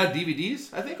we had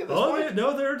DVDs, I think, at this point. Yeah,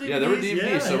 no, there were DVDs. Yeah, there were DVDs.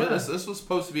 Yeah, so yeah. this was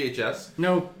post VHS.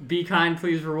 No, be kind,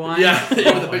 please rewind. Yeah, with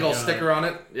a big my old God. sticker on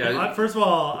it. Yeah. First of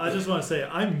all, I just want to say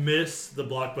I miss the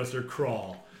Blockbuster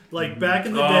crawl. Like back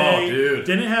in the Oh, day, dude.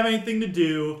 didn't have anything to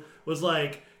do. Was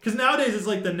like, because nowadays it's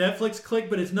like the Netflix click,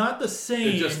 but it's not the same.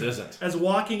 It just isn't. As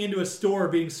walking into a store,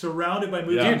 being surrounded by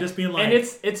movies, Yeah. and just being like, And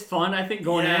it's fun, I think,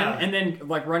 going Yeah. in and then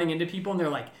like running into people and they're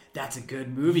like, "That's a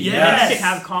good movie." Yes. You can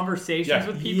have conversations Yeah.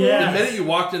 with people. Yes. The minute you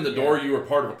walked in the door, you were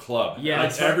part of a club. Yeah.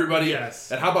 Like everybody.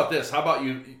 Yes. And how about this? How about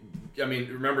you? I mean,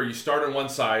 remember, you start on one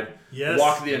side, Yes.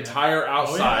 walk the entire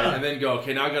outside, yeah. and then go,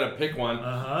 okay, now I got to pick one.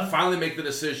 Uh-huh. Finally make the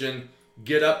decision,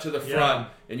 get up to the Yeah. front,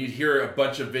 and you'd hear a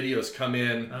bunch of videos come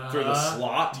in through the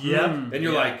slot. Yep. And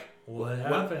you're like, What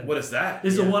happened? what is that?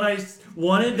 Is the one I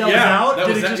wanted that Yeah, was out? that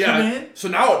Did was it that- just yeah. come in? So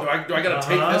now, do I got to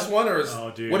take this one, or is,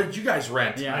 Oh, dude. what did you guys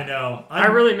rent? Yeah. I know. I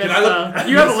really miss. Can I look-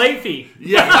 You have a late fee.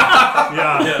 Yeah.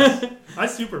 Yeah. Yes. I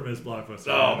super miss Blockbuster.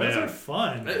 Oh, Those man. are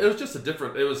fun. It was just a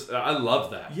different. It was. I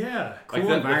love that. Yeah. Cool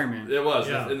that- environment. It was,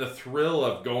 Yeah. and the thrill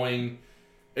of going,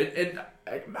 and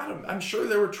I'm sure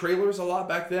there were trailers a lot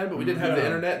back then, but we didn't have the Yeah.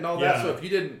 internet and all that. Yeah. So if you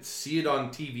didn't see it on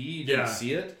TV, you didn't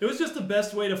see it. It was just the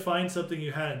best way to find something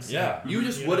you hadn't seen. Yeah, you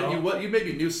just You wouldn't. know? You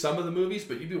maybe knew some of the movies,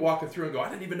 but you'd be walking through and go, I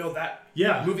didn't even know that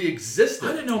Yeah. movie existed.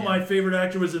 I didn't know my favorite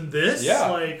actor was in this. Yeah.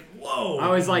 Like, whoa. I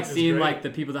always like It's seeing great. like the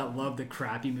people that love the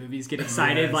crappy movies get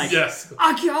excited, Yes. like, Yes.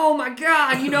 oh my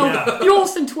god, you know, Yeah. the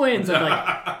Olsen twins. I'm like,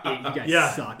 yeah, you guys Yeah.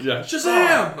 suck. Yeah,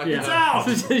 Shazam! Like, Yeah. it's out.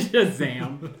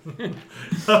 Shazam.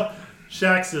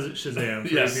 Shaq's Shazam.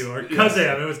 For Yes. people. Or Yes.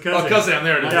 Kazam. It was Kazam. Oh, Kazam,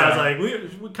 there it is. Yeah, I was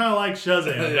like, we kind of like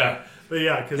Shazam. Yeah. But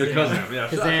yeah, Kazam. Kazam, yeah.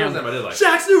 Kazam. Shazam, I did like.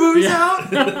 Shaq's new movie's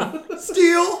Yeah. out.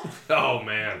 Steel. Oh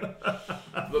man,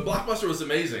 but Blockbuster was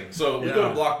amazing. So we go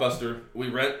to Blockbuster, we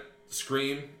rent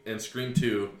Scream and Scream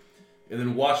 2, and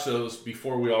then watch those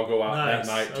before we all go out Nice.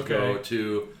 that night to Okay. go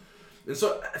to. And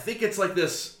so I think it's like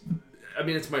this. I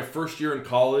mean, it's my first year in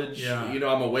college. Yeah. You know,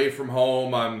 I'm away from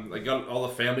home. I got all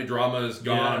the family drama is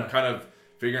gone. Yeah. I'm kind of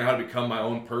figuring out how to become my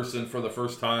own person for the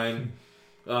first time.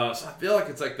 So I feel like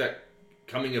it's like that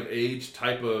coming of age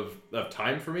type of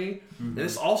time for me. And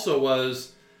this also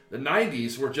was the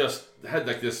 90s were just had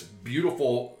like this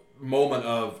beautiful moment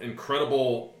of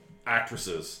incredible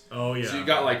actresses. Oh yeah. So you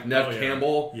got like Neve Oh, yeah.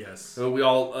 Campbell, Yes. who we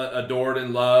all adored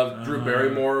and loved. Drew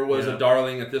Barrymore was Yeah. a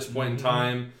darling at this point in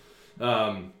time.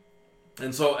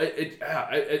 And so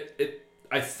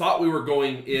I thought we were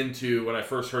going into, when I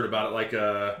first heard about it, like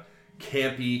a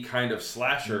campy kind of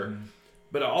slasher.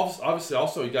 But obviously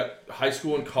also you got high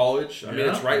school and college. I mean,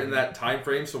 Yeah. it's right in that time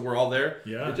frame, so we're all there.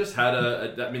 Yeah. It just had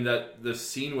the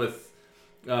scene with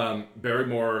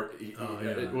Barrymore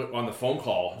on the phone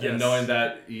call, Yes. and knowing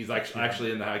that he's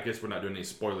actually in the. I guess we're not doing any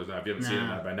spoilers now. If you haven't seen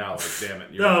it by now, like damn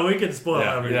it. No, we can spoil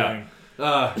Yeah, everything.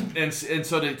 And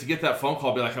so to get that phone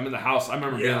call, be like, I'm in the house. I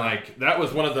remember being like, that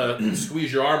was one of the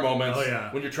squeeze your arm moments Oh,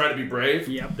 yeah. when you're trying to be brave.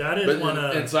 Yep. That is But one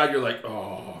of inside you're like,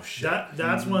 oh shit.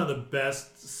 that's one of the best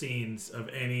scenes of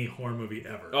any horror movie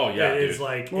ever. Oh, yeah, It's dude.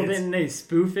 like Well, then they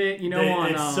spoof it, you know,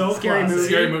 on it's so Scary classic. Movie.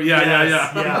 Scary Movie. Yeah,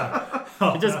 yeah.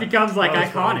 Oh, It just becomes like that was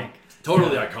iconic. funny.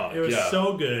 Totally iconic. It was yeah.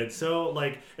 so good. So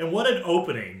like, and what an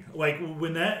opening! Like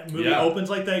when that movie Yeah. opens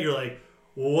like that, you're like,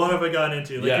 what have I gotten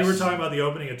into? Like Yes. you were talking about the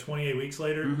opening of 28 Weeks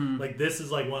Later. Like this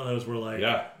is like one of those where like,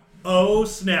 Yeah. oh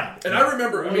snap! And I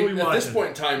remember, What I are mean, we at this watching? point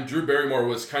in time, Drew Barrymore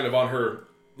was kind of on her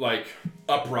like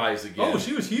uprise again. Oh,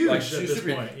 she was huge at she was this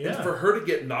super- point. and Yeah, for her to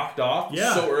get knocked off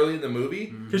Yeah. so early in the movie,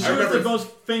 because I she was remember the most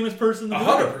famous person in the movie.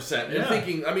 100%. And Yeah.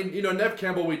 thinking, I mean, you know, Neve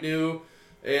Campbell we knew,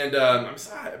 and I'm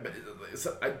sorry, but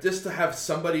just to have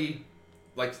somebody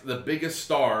like the biggest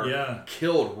star Yeah.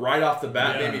 killed right off the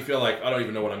bat Yeah. made me feel like I don't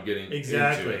even know what I'm getting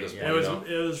Exactly. into at this point. It was you know?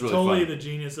 it was It's really totally fun. the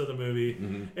genius of the movie,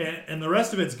 and the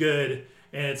rest of it's good.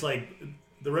 And it's like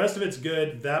the rest of it's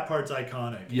good. That part's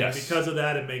iconic. Yes. And because of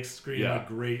that, it makes Scream Yeah. a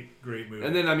great movie.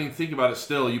 And then, I mean, think about it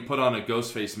still. You put on a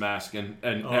Ghostface mask, and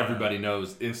everybody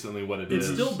knows instantly what it it's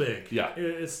is. still big. Yeah.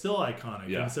 It's still iconic.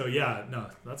 Yeah. And so no,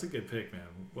 that's a good pick, man.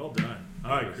 Well done.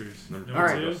 All right, Cruz. Number All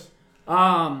right. two?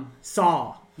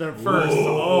 Saw the first.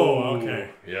 Oh, okay.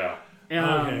 Yeah.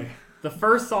 Okay. The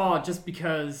first Saw, just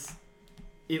because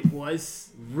it was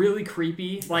really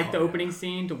creepy, like the opening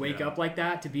scene, to wake up like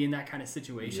that, to be in that kind of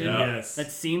situation. Yeah. Yes.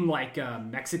 That seemed like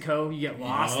Mexico. You get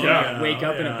lost Oh, and you wake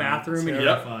up in a bathroom and your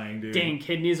terrifying, dude. dang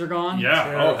kidneys are gone. Yeah.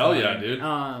 Terrifying. Oh, hell yeah, dude.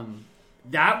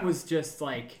 That was just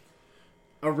like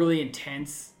a really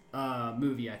intense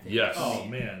movie, I think. Yes. Oh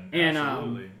man. And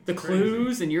absolutely. the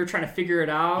clues, and you're trying to figure it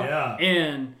out. Yeah.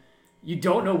 And you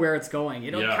don't know where it's going.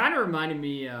 It Yeah. kind of reminded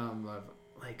me of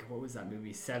like, what was that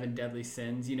movie? 7 Deadly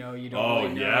Sins. You know, you don't Oh,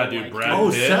 really know. yeah, dude, like, Brad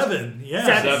Oh, Pitt. 7. Yeah.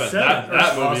 Seven. That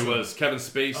That's movie awesome. was Kevin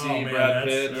Spacey, Oh, man, Brad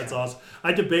Pitt. That's awesome.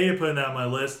 I debated putting that on my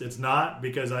list. It's not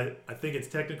because I think it's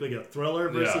technically a thriller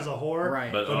versus a horror.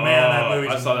 Right. But, But man, that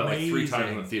movie's I saw that amazing. like 3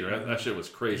 times in the theater. That shit was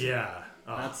crazy. Yeah.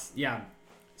 Oh. That's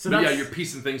So But that's, you're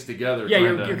piecing things together. yeah,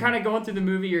 trying you're kind of going through the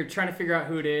movie. You're trying to figure out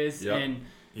who it is, Yep. and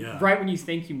Yeah. right when you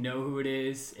think you know who it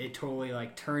is, it totally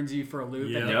like turns you for a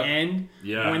loop at the Yep. end.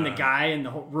 Yeah. When the guy in the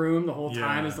whole room the whole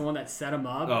time Yeah. is the one that set him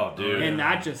up. Oh, dude. And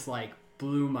that just like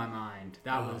blew my mind.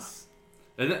 That was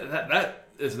And that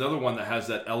is another one that has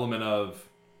that element of,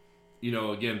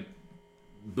 again,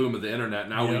 boom of the internet.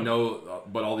 Now we Yep. know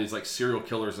about all these like serial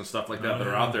killers and stuff like that that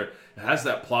are yeah. out there. It has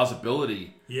that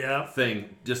plausibility Yeah.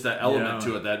 thing, just that element Yeah.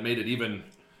 to it that made it even.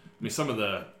 I mean, some of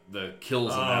the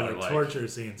kills in that the are like torture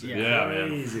scenes are Yeah, man.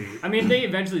 crazy. I mean, they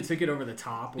eventually took it over the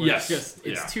top. Where Yes. it's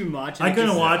Yeah. too much. I and it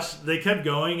couldn't just- watch. They kept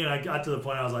going, and I got to the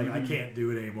point I was like, I can't do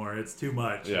it anymore. It's too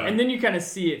much. Yeah. And then you kind of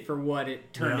see it for what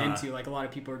it turned Yeah. into. Like a lot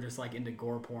of people are just like into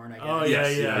gore porn, I guess. Oh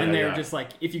Yes, yeah, yeah. And they're yeah. just like,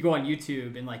 if you go on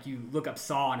YouTube and like you look up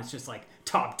Saw, and it's just like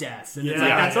top deaths, and it's Yeah,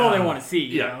 like that's all they yeah. want to see.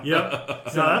 You Yeah. know? Yep.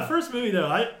 So that first movie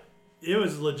though, it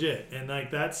was legit, and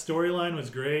like that storyline was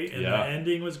great, and Yeah. the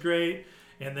ending was great,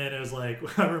 and then it was like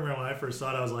I remember when I first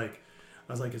saw it, I was like,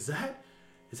 is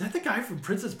that the guy from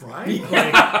Princess Bride?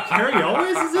 Like Carrie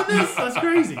Elwes is in this? That's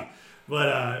crazy.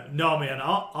 But no, man,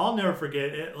 I'll never forget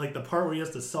it. Like the part where he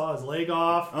has to saw his leg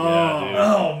off. Yeah, dude.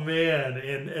 Oh man,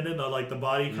 and then the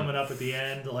body coming up at the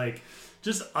end, like.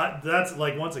 That's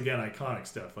like once again iconic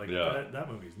stuff. Like that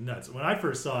movie's nuts. When I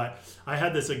first saw it, I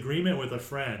had this agreement with a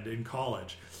friend in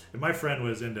college, and my friend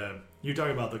was into. You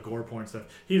talk about the gore porn stuff.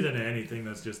 He's into anything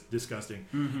that's just disgusting.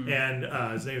 And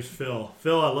his name's Phil.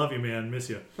 Phil, I love you, man. Miss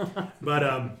you.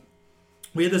 But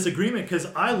we had this agreement because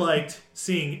I liked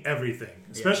seeing everything,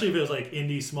 especially if it was like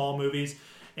indie small movies.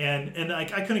 And I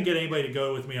couldn't get anybody to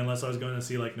go with me unless I was going to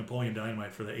see like Napoleon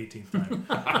Dynamite for the 18th time,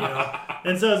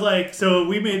 And so I was like, so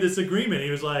we made this agreement. He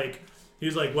was like,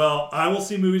 well, I will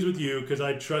see movies with you because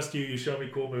I trust you. You show me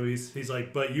cool movies. He's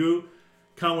like, but you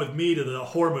come with me to the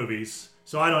horror movies,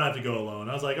 so I don't have to go alone.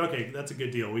 I was like, okay, that's a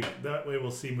good deal. That way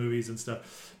we'll see movies and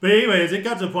stuff. But anyways, it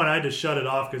got to the point I had to shut it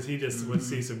off because he just would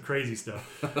see some crazy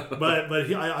stuff. But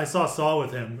I saw Saw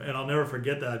with him, and I'll never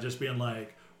forget that. Just being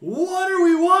like, what are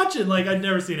we watching? Like, I'd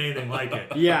never seen anything like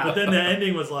it. Yeah. But then the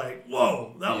ending was like,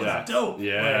 whoa, that was dope.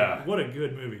 Yeah. Like, what a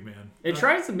good movie, man. It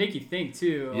tries to make you think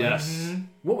too. Like, Yes.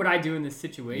 what would I do in this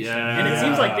situation? Yeah. And it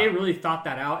seems like they really thought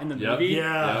that out in the movie.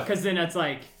 Yeah. Because then it's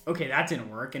like, okay, that didn't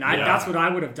work, and Yeah. that's what I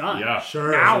would have done. Yeah.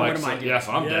 Sure. Now Like, what am I doing? Yeah,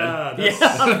 so I'm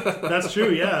dead. That's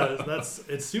true. Yeah,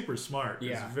 it's super smart.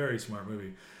 It's Yeah. a very smart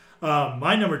movie.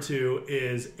 My number 2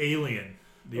 is Alien,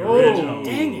 the Oh, original.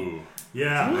 dang it.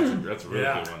 Yeah, That's a really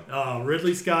good one.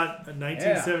 Ridley Scott,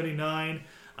 1979.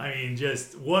 I mean,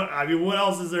 what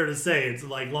else is there to say? It's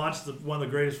like launched one of the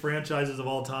greatest franchises of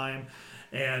all time.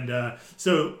 And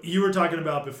so you were talking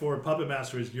about before, Puppet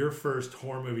Master was your first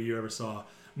horror movie you ever saw.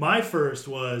 My first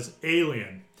was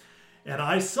Alien. And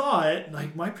I saw it,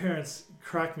 like my parents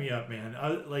cracked me up, man.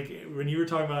 Like when you were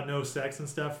talking about no sex and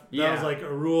stuff, that was like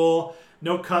a rule.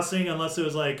 No cussing unless it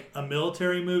was like a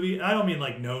military movie. I don't mean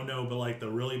like no, but like the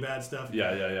really bad stuff.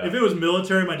 Yeah. If it was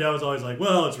military, my dad was always like,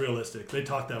 well, it's realistic. They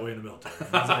talk that way in the military.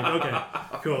 And I was like,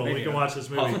 okay, cool. We can watch this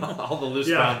movie. All the loose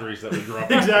boundaries that we grew up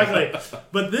with. Exactly.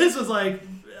 But this was like,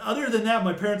 other than that,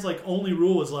 my parents' like only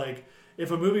rule was like, if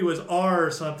a movie was R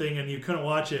or something and you couldn't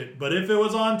watch it, but if it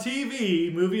was on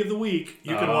TV, movie of the week,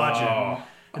 you could watch it.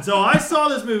 And so I saw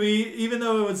this movie, even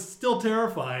though it was still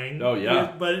terrifying. Oh,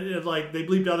 yeah. But like they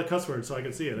bleeped out the cuss word so I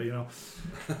could see it.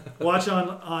 Watch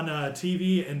on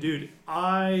TV, and dude,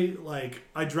 I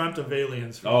dreamt of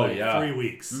aliens for 3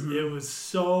 weeks. Mm-hmm. It was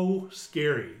so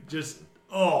scary. Just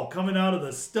coming out of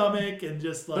the stomach and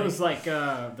just like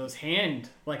those hand,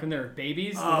 like when they're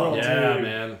babies. Oh, Yeah, dude.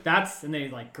 man. And they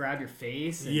like grab your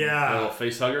face. And, The little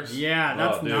face huggers. Yeah,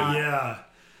 that's dude. not. Yeah.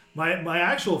 My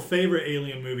actual favorite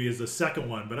Alien movie is the second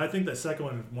one, but I think the second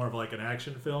one is more of like an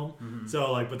action film. Mm-hmm.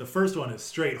 So but the first one is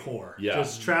straight horror. Yeah.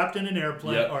 Just trapped in an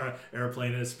airplane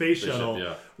in a space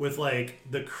shuttle with like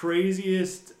the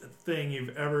craziest thing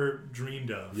you've ever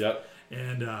dreamed of. Yep.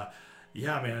 And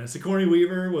yeah, man, Sigourney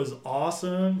Weaver was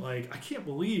awesome. Like I can't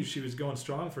believe she was going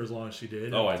strong for as long as she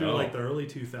did. Oh, I through know. like the early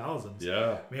 2000s.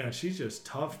 Yeah. Man, she's just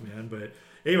tough, man. But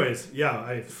anyways,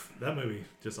 yeah, that movie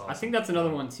just awesome. I think that's another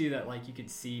one too that like you could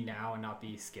see now and not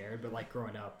be scared, but like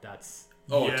growing up, that's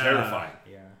Terrifying.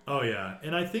 yeah. Oh yeah,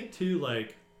 and I think too,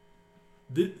 like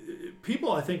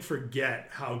people I think forget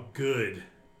how good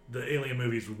the Alien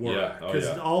movies were, Yeah.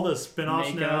 because all the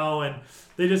spin-offs now, and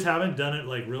they just haven't done it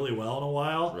like really well in a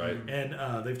while, Right.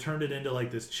 And they've turned it into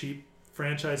like this cheap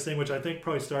franchise thing, which I think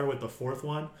probably started with the fourth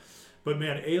one. But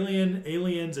man,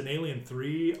 Aliens and Alien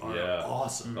 3 are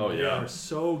awesome. Oh, They are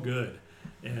so good.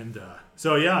 And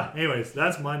so yeah, anyways,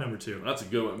 that's my number 2. That's a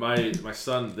good one. My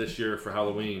son this year for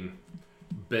Halloween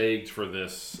begged for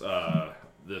this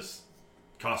this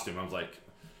costume. I was like,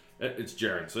 it's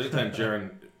Jaren. So anytime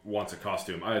Jaren wants a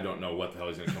costume, I don't know what the hell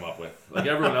he's gonna come up with. Like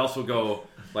everyone else will go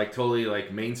like totally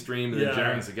like mainstream, and then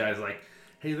Jaren's the guy's like,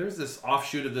 hey, there's this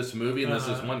offshoot of this movie, and there's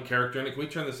this one character in it. Can we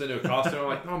turn this into a costume? I'm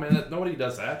like, no, man, nobody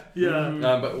does that.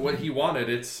 Yeah. But what he wanted,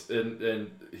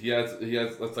 and he has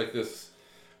it's like this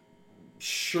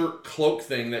shirt cloak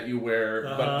thing that you wear,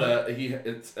 but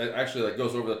it actually like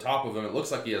goes over the top of him. It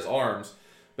looks like he has arms,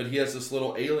 but he has this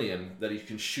little alien that he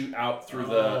can shoot out through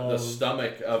the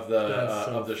stomach of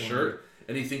the shirt,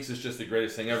 and he thinks it's just the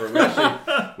greatest thing ever. We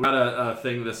had a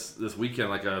thing this weekend,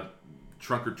 like a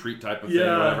trunk or treat type of thing,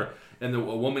 or whatever. And a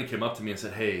woman came up to me and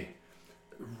said, hey,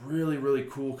 really, really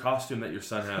cool costume that your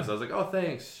son has. I was like, oh,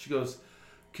 thanks. She goes,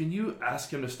 can you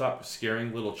ask him to stop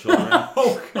scaring little children?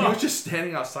 He was just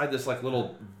standing outside this like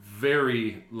little,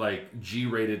 very like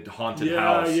G-rated haunted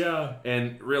house. Yeah.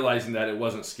 And realizing that it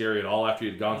wasn't scary at all after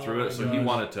he'd gone through it. So he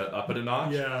wanted to up it a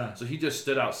notch. Yeah. So he just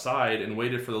stood outside and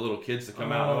waited for the little kids to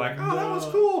come out. And like, that was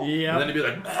cool. Yeah. And then he'd be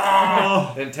like,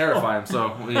 and terrify him.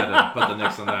 So we had to put the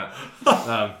nix on that.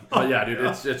 But yeah, dude,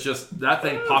 it's just that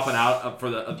thing popping out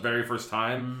for the very first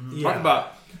time. Talk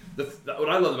about what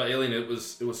I love about Alien. It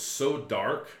was so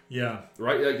dark. Yeah.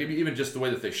 Right. Like even just the way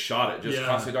that they shot it, just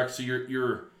constantly dark. So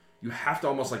you have to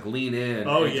almost like lean in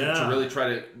to really try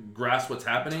to grasp what's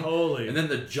happening. Totally. And then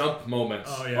the jump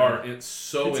moments are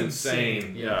so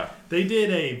insane. Yeah. They did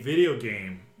a video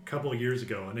game a couple of years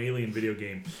ago, an Alien video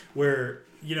game, where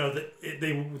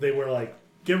they were like,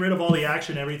 get rid of all the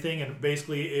action and everything, and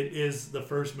basically it is the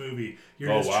first movie.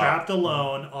 You're trapped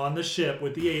alone on the ship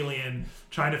with the alien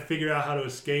trying to figure out how to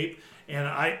escape. And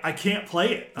I can't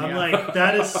play it. I'm like,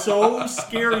 that is so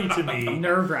scary to me.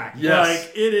 Nerve-wracking. Yes.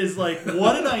 Like, it is like,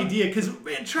 what an idea. Because,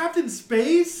 man, trapped in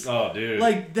space? Oh, dude.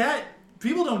 Like, that,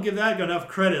 people don't give that enough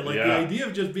credit. Like, the idea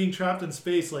of just being trapped in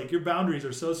space, like, your boundaries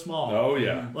are so small. Oh,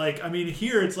 yeah. Like, I mean,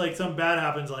 here it's like something bad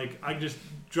happens. Like, I just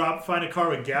find a car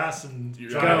with gas and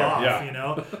drive off, you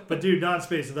know? But, dude, not in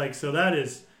space. Like, so that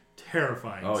is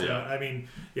terrifying. Oh, so, yeah. I mean,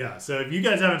 yeah. So if you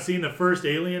guys haven't seen the first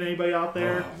Alien, anybody out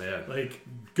there? Oh, man. Like,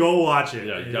 go watch it.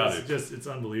 Yeah, you got it. It's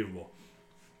unbelievable.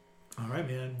 All right,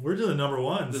 man. We're to the number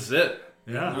ones. This is it.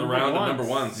 Yeah. The round of number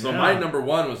one. So my number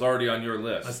one was already on your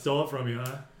list. I stole it from you,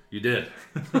 huh? You did.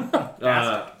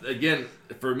 Again,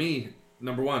 for me,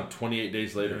 number one, 28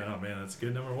 Days Later. Oh, man. That's a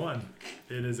good number one.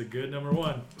 It is a good number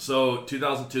one. So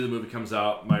 2002, the movie comes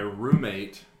out. My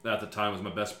roommate at the time was my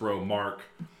best bro, Mark,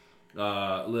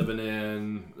 living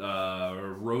in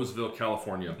Roseville,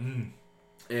 California.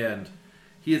 And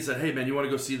he had said, hey, man, you want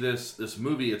to go see this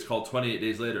movie? It's called 28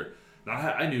 Days Later. Now,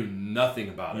 I knew nothing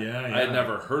about it. I had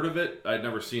never heard of it. I had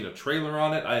never seen a trailer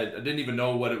on it. I didn't even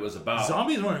know what it was about.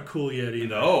 Zombies weren't cool yet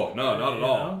either. No, not at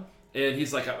all. And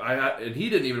he's like, and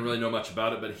he didn't even really know much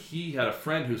about it, but he had a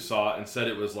friend who saw it and said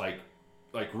it was like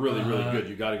really, really good.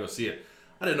 You got to go see it.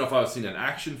 I didn't know if I was seeing an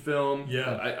action film.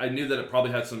 Yeah. I knew that it probably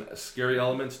had some scary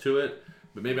elements to it,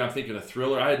 but maybe I'm thinking a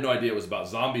thriller. I had no idea it was about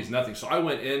zombies, nothing. So I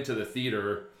went into the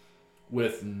theater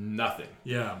with nothing.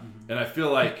 Yeah. And I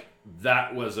feel like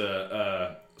that was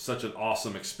such an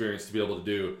awesome experience to be able to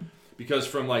do, because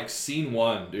from like scene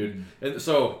one, dude. And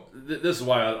so this is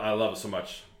why I love it so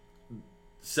much.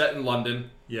 Set in London.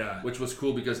 Yeah. Which was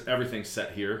cool because everything's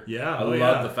set here. Yeah. I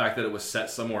love the fact that it was set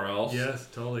somewhere else. Yes,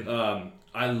 totally.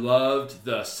 I loved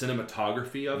the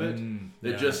cinematography of it.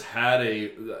 It just had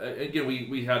again,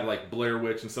 we had like Blair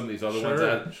Witch and some of these other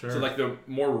ones. So like the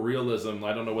more realism,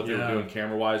 I don't know what they were doing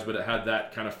camera-wise, but it had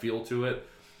that kind of feel to it.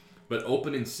 But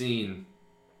opening scene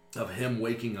of him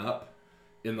waking up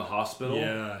in the hospital.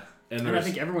 Yeah. And I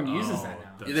think everyone uses that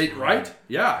now. Right?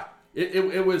 Yeah.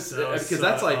 It was, because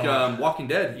that's like Walking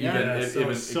Dead.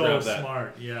 Even so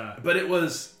smart. Yeah. But it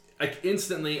was... like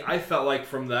instantly, I felt like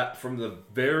from the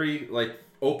very like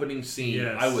opening scene,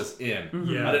 I was in.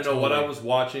 Yeah, I didn't know what I was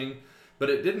watching, but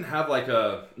it didn't have like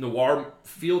a noir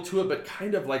feel to it, but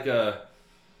kind of like a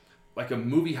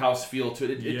movie house feel to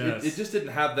it. It just didn't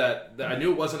have that. I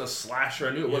knew it wasn't a slasher.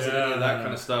 I knew it wasn't any of that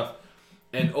kind of stuff.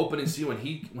 And opening scene when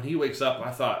he wakes up, I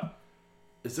thought,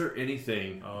 is there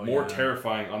anything more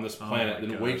terrifying on this planet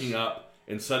than waking up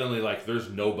and suddenly like there's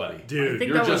nobody? Dude,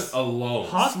 you're just alone.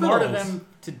 Smart of them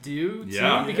to do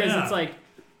too, because it's like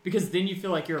because then you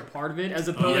feel like you're a part of it, as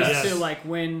opposed to like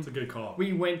when it's a good call.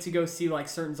 We went to go see like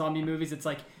certain zombie movies. It's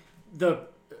like the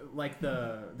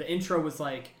intro was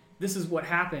like, this is what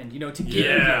happened, to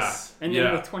get this. And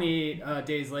then with 28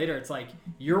 days later, it's like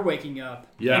you're waking up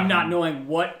and not knowing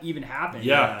what even happened.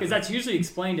 Yeah. Because that's usually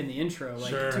explained in the intro.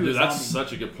 Like, sure. Dude, that's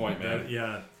such a good point,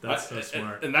 man. That's so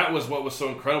smart. And that was what was so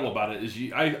incredible about it is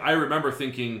I remember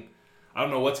thinking, I don't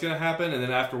know what's going to happen. And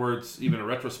then afterwards, even in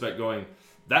retrospect, going,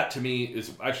 that to me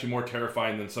is actually more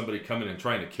terrifying than somebody coming and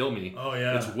trying to kill me. Oh,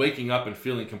 yeah. It's waking up and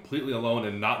feeling completely alone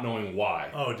and not knowing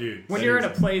why. Oh, dude. When you're in a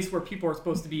place where people are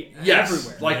supposed to be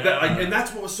everywhere. Like that. Like, and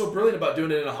that's what was so brilliant about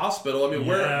doing it in a hospital. I mean,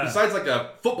 where besides like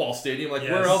a football stadium, like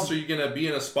where else are you going to be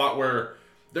in a spot where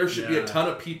there should be a ton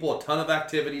of people, a ton of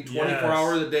activity, 24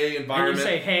 hours a day environment. And you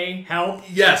say, hey, help.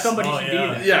 Yes. Somebody should be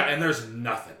there. Yeah, and there's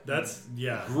nothing. That's,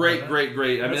 Great. I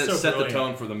mean, it so set brilliant. the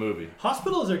tone for the movie.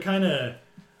 Hospitals are kind of,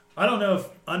 I don't know if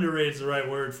underrated is the right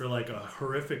word for like a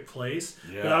horrific place.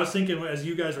 Yeah. But I was thinking as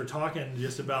you guys were talking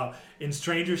just about in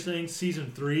Stranger Things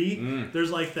season 3,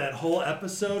 there's like that whole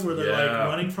episode where they're like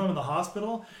running from the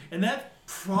hospital, and that's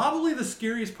probably the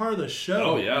scariest part of the show.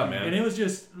 Oh yeah, man. And it was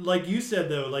just like you said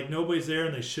though, like nobody's there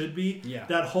and they should be. Yeah.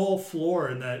 That whole floor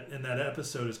in that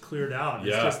episode is cleared out.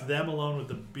 It's just them alone with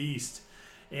the beast.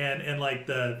 And like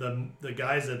the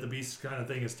guys that the beast kind of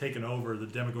thing is taking over, the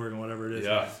Demogorgon, whatever it is.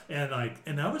 Yeah.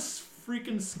 And that was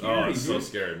freaking scary. Oh, it's so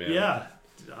scary, man. Yeah.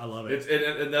 I love it.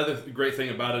 And another great thing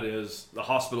about it is the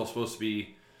hospital's supposed to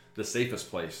be the safest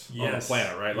place on the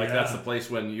planet, right? Like that's the place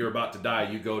when you're about to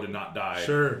die, you go to not die.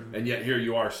 Sure. And yet here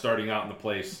you are starting out in the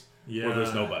place where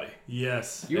there's nobody.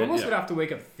 Yes. You almost would have to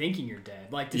wake up thinking you're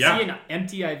dead. Like to see an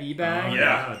empty IV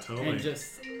bag. Totally. And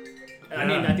just... I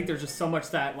mean, I think there's just so much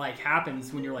that like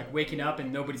happens when you're like waking up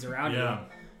and nobody's around you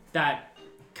that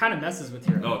kind of messes with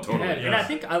your head. And I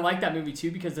think I like that movie too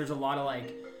because there's a lot of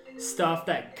like stuff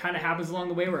that kind of happens along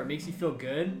the way where it makes you feel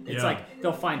good. It's like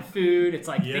they'll find food. It's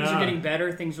like things are getting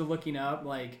better. Things are looking up.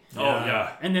 Like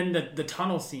And then the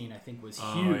tunnel scene I think was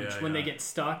huge when they get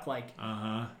stuck like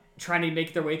trying to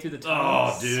make their way through the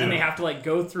tunnel. Oh, dude. And they have to like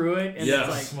go through it. And it's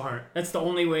like smart. That's the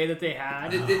only way that they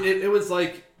had. It was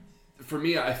like. For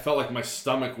me, I felt like my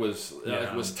stomach was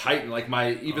tight, and like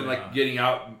like getting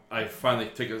out, I finally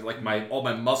took it. Like all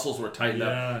my muscles were tightened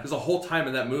up because the whole time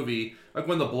in that movie, like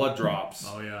when the blood drops,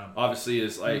 obviously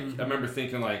is like I remember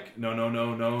thinking like no,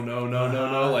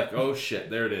 like oh shit,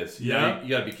 there it is. You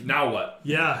gotta be now what?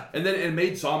 Yeah, and then it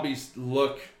made zombies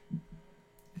look.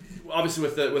 Obviously,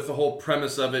 with the whole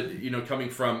premise of it, coming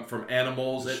from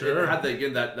animals, it had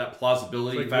that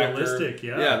plausibility factor.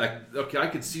 Realistic, I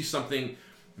could see something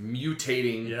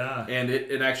mutating and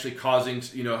it actually causing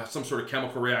some sort of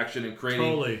chemical reaction and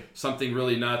creating something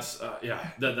really nuts.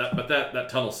 That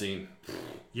tunnel scene.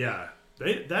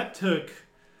 That took.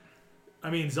 I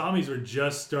mean, zombies were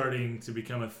just starting to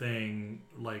become a thing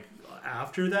like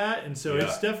after that, and so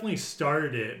it's definitely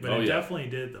started it, but it definitely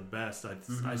did the best.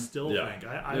 I still think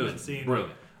I haven't seen.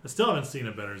 Brilliant. I still haven't seen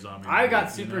a better zombie movie. I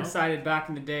got super excited back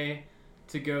in the day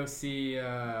to go see.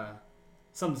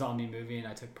 Some zombie movie, and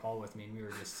I took Paul with me, and we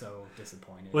were just so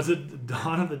disappointed. Was it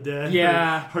Dawn of the Dead?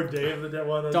 Yeah. Or Day of the Dead?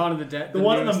 Dawn of the Dead. The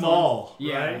one in the mall,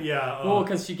 yeah. right? Yeah. Oh. Well,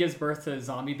 because she gives birth to a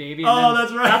zombie baby. And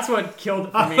that's right. That's what killed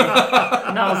it for me.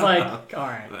 And I was like, all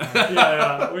right.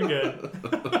 Yeah, we're good.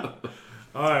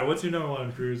 All right, what's your number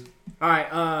one, Cruz? All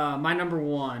right, my number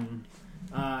one,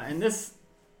 and this,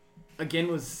 again,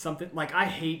 was something, like, I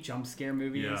hate jump scare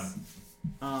movies.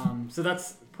 Yeah. So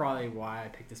that's probably why I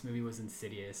picked this movie, was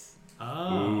Insidious.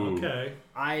 Oh, okay.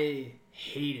 I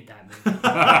hated that movie.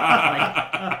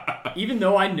 Like, even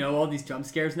though I know all these jump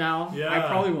scares now, I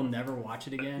probably will never watch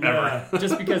it again. Ever.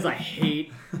 Just because I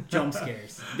hate jump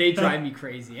scares. They drive me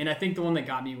crazy. And I think the one that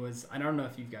got me was, I don't know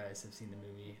if you guys have seen the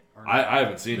movie or not. I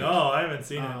haven't seen it. No, I haven't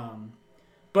seen it.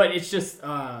 But it's just,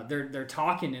 they're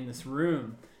talking in this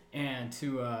room, and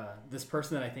to this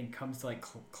person that I think comes to like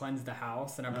cleanse the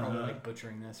house, and I'm probably like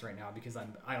butchering this right now because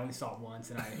I only saw it once,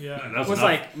 and I was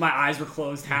like, my eyes were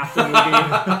closed half the movie.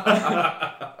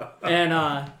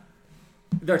 And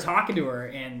they're talking to her,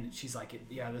 and she's like,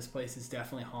 yeah, this place is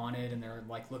definitely haunted, and they're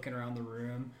like looking around the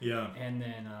room. Yeah. And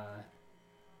then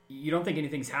you don't think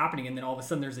anything's happening, and then all of a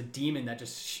sudden there's a demon that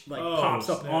just pops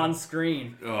up on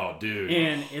screen. Oh, dude.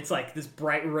 And it's like this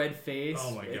bright red face.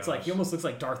 Oh my god. It's like he almost looks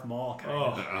like Darth Maul kind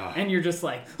of. And you're just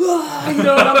like, and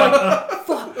I'm like,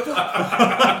 fuck.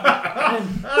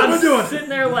 And I'm sitting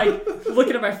there like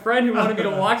looking at my friend who wanted me to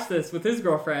watch this with his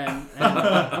girlfriend, and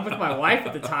I'm with my wife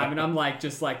at the time, and I'm like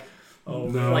just like, oh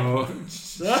no, like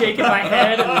shaking my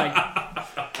head and like.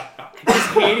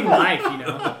 hating life, you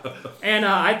know. And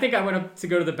I think I went up to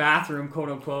go to the bathroom, quote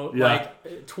unquote,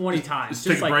 like 20 times. Just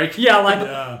take like, a break?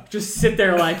 Yeah, just sit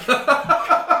there like,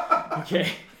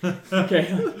 okay.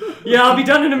 Yeah, I'll be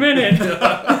done in a minute.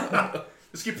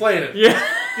 Just keep playing it. Yeah.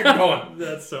 Keep going.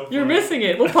 That's so funny. You're missing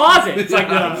it. We'll pause it. It's like,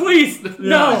 please,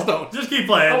 no. Just keep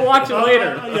playing. I'll watch it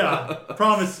later. Yeah.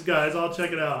 Promise, guys. I'll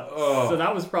check it out. So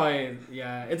that was probably,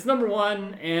 it's number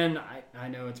one, and I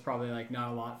know it's probably like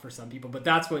not a lot for some people, but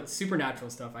that's what supernatural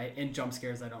stuff, and jump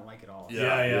scares I don't like at all.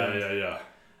 Yeah.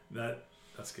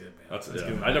 That's good, man. That's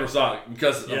good. I never saw it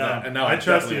because of that, and now I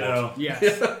trust you, though. Yes.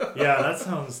 Yeah, that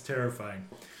sounds terrifying.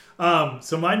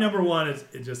 So my number one is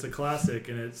just a classic,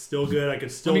 and it's still good. I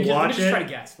could still watch it. Let me just try to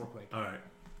guess real quick. All right.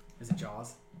 Is it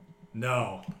Jaws?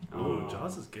 No. Ooh,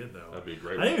 Jaws is good, though. That'd be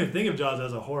great. I didn't even think of Jaws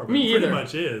as a horror, but Me it pretty either.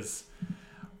 much is.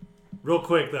 Real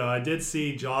quick, though, I did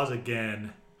see Jaws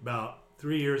again about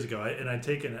 3 years ago, and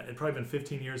it'd probably been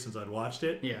 15 years since I'd watched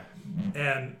it. Yeah.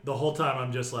 And the whole time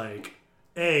I'm just like,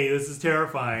 hey, this is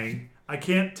terrifying. I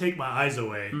can't take my eyes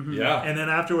away. Mm-hmm. Yeah. And then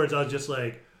afterwards, I was just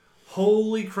like,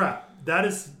 holy crap. That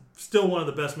is still one of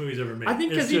the best movies ever made. I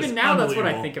think because even now, that's what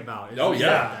I think about. Oh,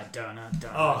 yeah.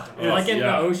 Like in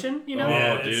the ocean, you know?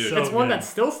 Oh, dude. It's one that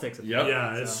still sticks with me. Yep.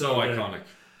 Yeah, it's so iconic.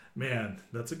 Man,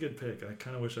 that's a good pick. I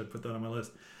kind of wish I'd put that on my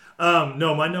list.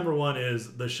 No, my number one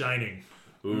is The Shining.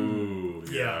 Ooh,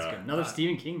 yeah. That's good. Another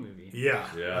Stephen King movie.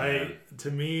 Yeah.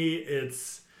 To me,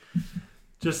 it's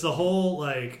just the whole,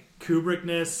 like,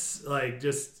 Kubrickness, like,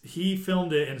 just, he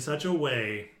filmed it in such a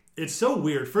way. It's so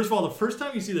weird. First of all, the first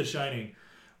time you see The Shining,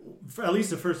 at least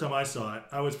the first time I saw it,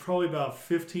 I was probably about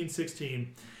 15,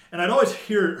 16, and I'd always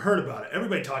heard about it.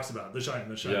 Everybody talks about it, The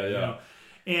Shining. Yeah. You know?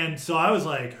 And so I was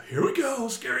like, here we go,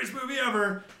 scariest movie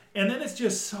ever. And then it's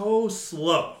just so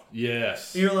slow.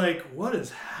 Yes. And you're like, what is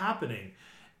happening?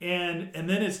 And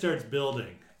then it starts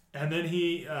building. And then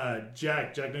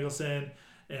Jack Nicholson,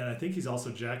 and I think he's also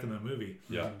Jack in the movie,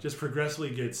 just progressively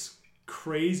gets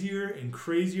crazier and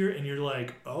crazier, and you're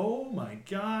like, oh my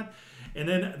God. And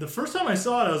then the first time I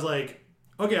saw it, I was like,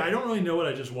 okay, I don't really know what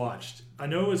I just watched. I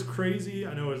know it was crazy,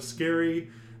 I know it was scary,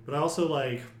 but I also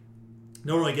like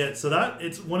don't really get it. So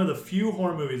it's one of the few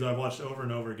horror movies I've watched over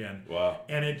and over again. Wow.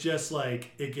 And it just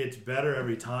like, it gets better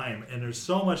every time, and there's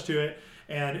so much to it.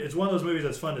 And it's one of those movies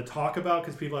that's fun to talk about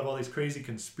because people have all these crazy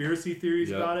conspiracy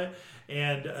theories about it.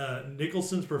 And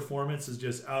Nicholson's performance is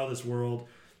just out of this world.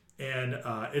 And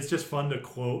it's just fun to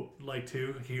quote, like,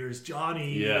 too. Here's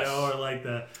Johnny, you know, or like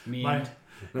my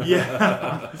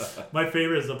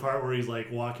favorite is the part where he's like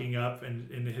walking up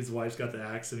and his wife's got the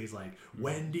axe and he's like,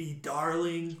 Wendy,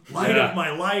 darling, light of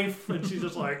my life. And she's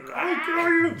just like, I kill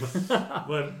you.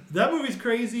 But that movie's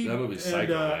crazy. That movie's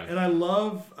psycho, man. And I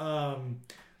love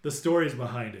the stories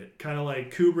behind it. Kind of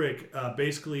like Kubrick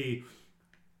basically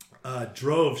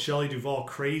drove Shelley Duvall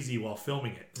crazy while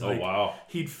filming it. Like, oh, wow.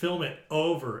 He'd film it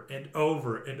over and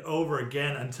over and over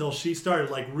again until she started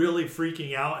like really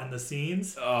freaking out in the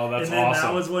scenes. Oh, that's awesome. And then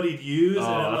that was what he'd use. Oh,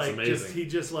 and that's amazing. He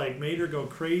just like made her go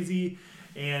crazy.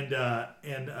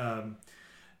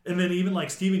 And then even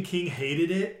like Stephen King hated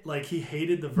it. Like he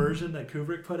hated the version that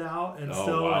Kubrick put out. And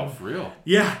for real?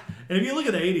 Yeah. And if you look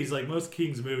at the 80s, like most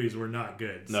King's movies were not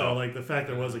good. No. So like the fact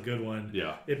there was a good one.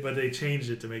 Yeah. But they changed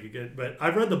it to make it good. But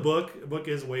I've read the book. The book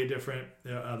is way different.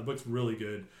 The book's really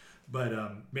good. But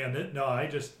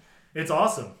it's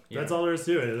awesome. Yeah. That's all there is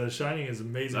to it. The Shining is an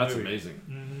amazing movie. That's amazing.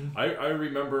 Mm-hmm. I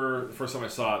remember the first time I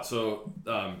saw it. So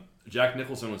Jack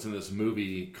Nicholson was in this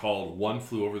movie called One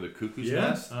Flew Over the Cuckoo's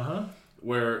Nest.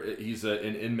 Where he's an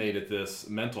inmate at this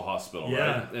mental hospital,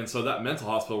 right? And so that mental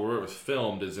hospital where it was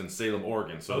filmed is in Salem,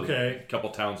 Oregon. So a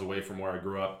couple towns away from where I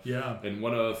grew up. Yeah. And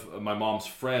one of my mom's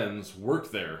friends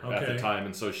worked there at the time.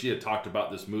 And so she had talked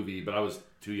about this movie, but I was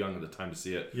too young at the time to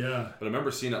see it. Yeah. But I remember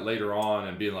seeing it later on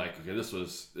and being like, okay, this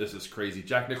is crazy.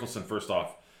 Jack Nicholson, first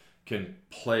off, can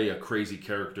play a crazy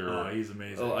character. Oh, he's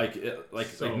amazing. Like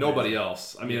nobody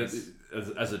else. I mean,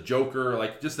 as a Joker,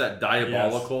 like just that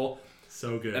diabolical... Yes.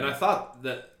 So good. And I thought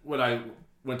that when I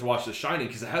went to watch The Shining,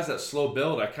 because it has that slow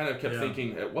build, I kind of kept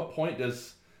thinking, at what point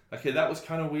that was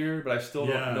kind of weird, but I still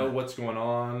don't know what's going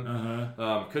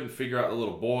on. Couldn't figure out the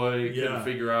little boy. Couldn't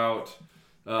figure out.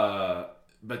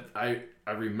 But I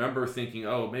remember thinking,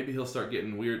 oh, maybe he'll start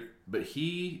getting weird. But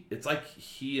it's like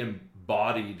he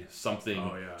embodied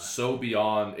something so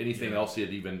beyond anything else he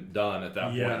had even done at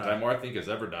that point in time, or I think has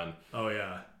ever done. Oh,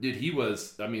 yeah. Dude, he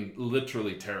was,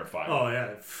 literally terrifying. Oh,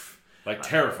 yeah. Like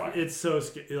terrifying. It's so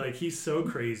like he's so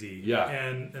crazy. Yeah.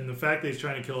 And the fact that he's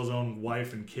trying to kill his own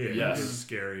wife and kid is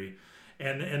scary.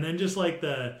 And then just like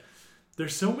the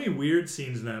There's so many weird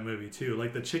scenes in that movie too.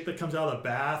 Like the chick that comes out of the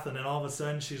bath and then all of a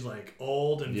sudden she's like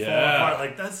old and falling apart.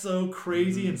 Like that's so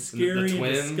crazy and scary and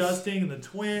disgusting. And the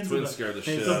twins scare the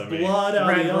shit out of me. The blood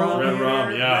out of the Red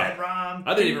rum, yeah. Red rum.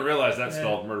 I didn't even realize that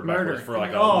spelled murder backwards for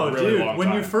like a really long time.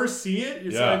 When you first see it,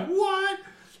 it's like what?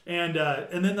 And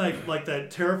then like that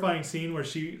terrifying scene where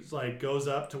she like goes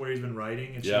up to where he's been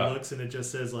writing and she looks and it just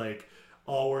says like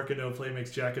all work and no play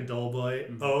makes Jack a dull boy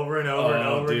over and over and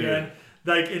over again.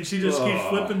 Like, and she just keeps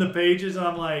flipping the pages, and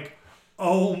I'm like,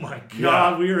 "Oh my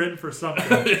god, we are in for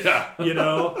something," you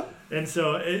know. And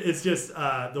so it's just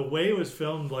the way it was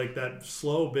filmed, like that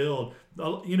slow build.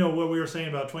 You know what we were saying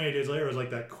about 28 Days Later was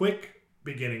like that quick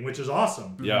beginning, which is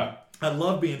awesome. Yeah, I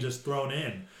love being just thrown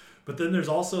in, but then there's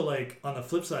also like on the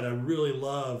flip side, I really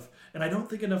love, and I don't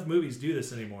think enough movies do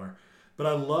this anymore. But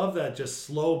I love that just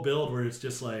slow build where it's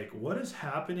just like, what is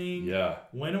happening? Yeah.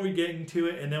 When are we getting to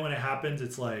it? And then when it happens,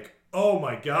 it's like, oh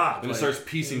my god! And it starts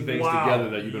piecing things together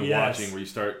that you've been watching, where you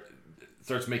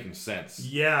starts making sense.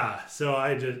 Yeah. So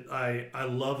I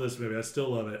love this movie. I still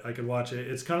love it. I could watch it.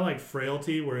 It's kind of like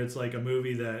Frailty, where it's like a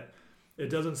movie that it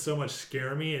doesn't so much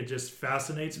scare me; it just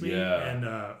fascinates me. Yeah. And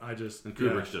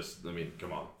Kubrick's just. I mean,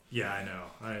 come on. Yeah, I know.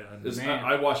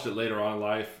 I watched it later on in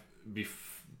life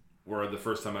where the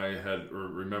first time I had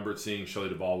remembered seeing Shelley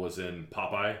Duvall was in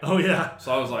Popeye. Oh, yeah.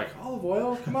 So I was like, olive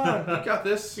oil? Come on, you got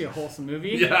this. Be a wholesome movie.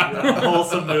 Yeah, a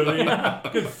wholesome movie.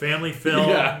 Good family film.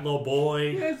 Yeah. Little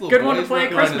boy. Yeah, good one to play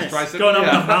at Christmas. Going up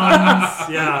in the mountains.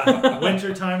 Yeah.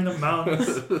 Winter time in the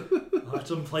mountains. Watch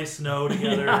them play snow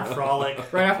together,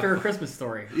 frolic. Right after A Christmas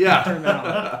Story. Yeah. Turn that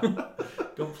on.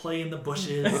 Go play in the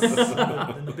bushes in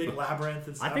the big labyrinth.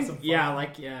 And I think, some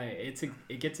fun.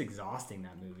 It gets exhausting,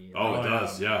 that movie. Oh, it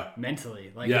does, yeah.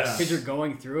 Mentally. Like, because you're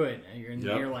going through it, and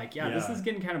you're like, this is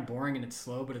getting kind of boring and it's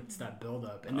slow, but it's that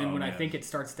build-up. And then I think it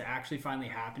starts to actually finally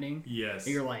happening,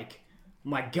 you're like,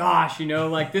 my gosh,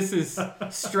 like this is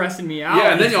stressing me out.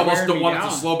 Yeah, and then you almost don't want it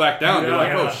to slow back down. You're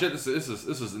like, oh shit, this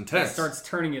is intense. It starts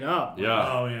turning it up.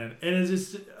 Yeah. Oh man, and it's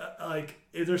just like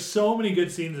there's so many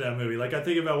good scenes in that movie. Like I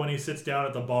think about when he sits down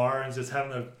at the bar and just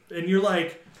having and you're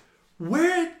like,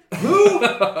 where, who?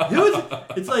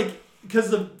 It's like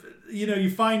because you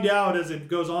find out as it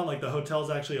goes on, like the hotel's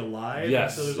actually alive.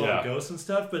 Yes. So there's all the ghosts and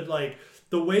stuff, but like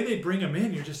the way they bring him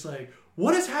in, you're just like,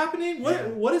 what is happening?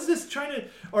 What is this trying to...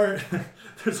 Or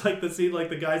there's like the scene, like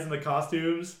the guys in the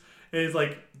costumes, and he's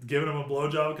like giving him a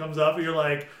blowjob, comes up, and you're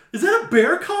like, is that a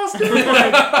bear costume?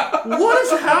 Like, what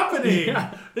is happening?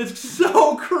 Yeah. It's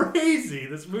so crazy,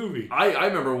 this movie. I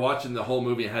remember watching the whole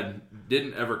movie and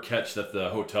didn't ever catch that the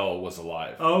hotel was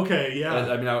alive. Okay, yeah.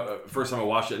 And, first time I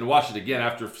watched it, and watched it again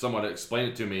after someone explained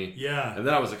it to me. Yeah. And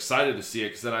then I was excited to see it,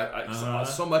 because then I saw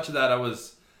so much of that I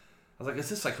was like, is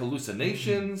this like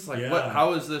hallucinations? Like, what?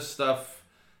 How is this stuff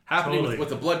happening with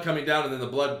the blood coming down and then the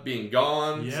blood being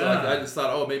gone? Yeah. So I just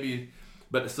thought, maybe.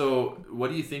 But so, what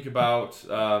do you think about?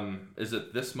 Is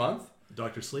it this month?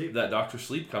 Dr. Sleep. That Dr.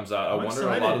 Sleep comes out. I wonder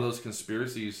if a lot of those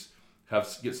conspiracies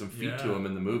get some feet to them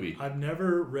in the movie. I've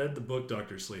never read the book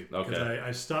Dr. Sleep because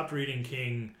I stopped reading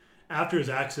King after his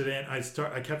accident. I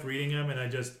kept reading him,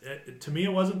 and to me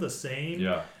it wasn't the same.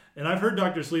 Yeah. And I've heard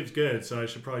Dr. Sleep's good, so I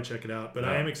should probably check it out. But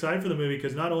I am excited for the movie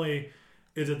because not only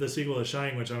is it the sequel to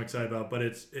Shining, which I'm excited about, but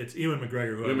it's Ewan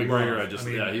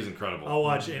McGregor. He's incredible. I'll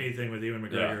watch anything with Ewan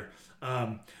McGregor.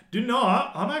 Yeah.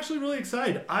 I'm actually really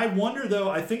excited. I wonder though.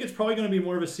 I think it's probably going to be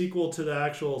more of a sequel to the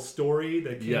actual story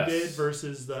that King did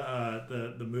versus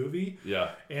the movie.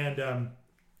 Yeah. And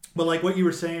but like what you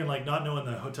were saying, like not knowing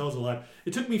the hotel's alive,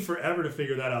 it took me forever to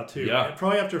figure that out too. Yeah.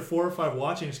 Probably after 4 or 5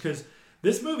 watchings because.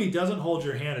 This movie doesn't hold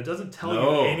your hand. It doesn't tell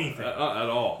you anything. At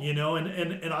all.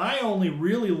 And I only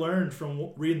really learned from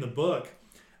reading the book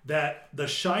that The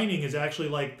Shining is actually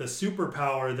like the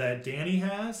superpower that Danny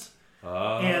has.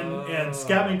 And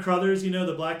Scatman Crothers,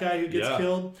 the black guy who gets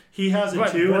killed, he has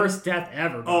it too. Worst death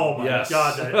ever. Bro. Oh my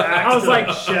god, that axe I was like,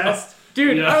 chest.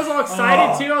 Dude, I was all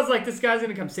excited too. I was like, this guy's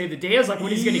gonna come save the day. I was like,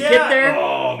 when he's gonna get there,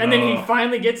 and then he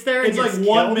finally gets there. It's like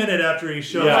 1 minute after he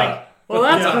shows up. Well,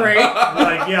 that's great.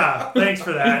 Like, thanks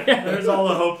for that. There's all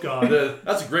the hope gone.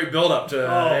 That's a great build-up to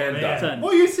man.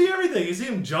 Well, you see everything. You see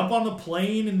him jump on the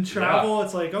plane and travel. Yeah.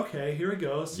 It's like, okay, here he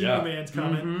goes. Superman's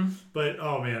coming. Mm-hmm. But,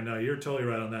 oh, man, no, you're totally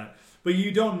right on that. But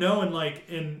you don't know,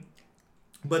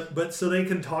 but so they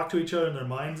can talk to each other in their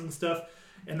minds and stuff.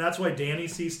 And that's why Danny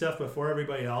sees stuff before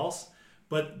everybody else.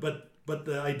 But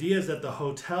the idea is that the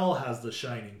hotel has the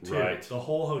Shining, too. Right. The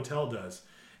whole hotel does.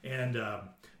 And...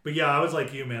 But yeah, I was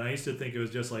like you, man. I used to think it was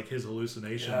just like his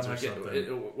hallucinations or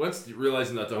something. Once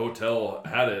realizing that the hotel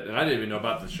had it, and I didn't even know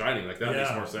about The Shining, like that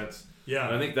makes more sense. Yeah,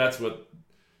 and I think that's what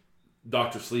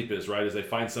Dr. Sleep is, right? Is they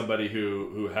find somebody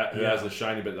who has a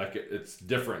shiny, but like it's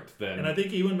different than. And I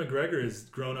think Ewan McGregor is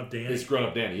grown up Danny. He's grown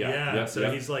up Danny, yeah.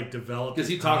 So he's like developed. Because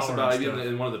he talks about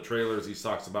in one of the trailers, he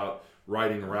talks about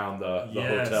riding around the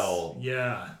hotel.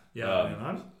 Yeah,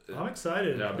 man, I'm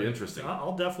excited. Yeah, it'll be interesting.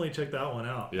 I'll definitely check that one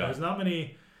out. Yeah. There's not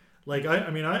many. Like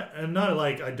I'm not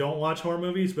like I don't watch horror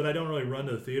movies, but I don't really run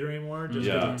to the theater anymore just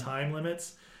because of time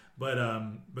limits.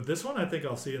 But this one I think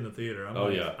I'll see in the theater.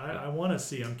 I want to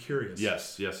see. I'm curious.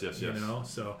 Yes. You know.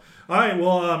 So all right.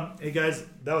 Well, hey guys,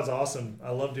 that was awesome. I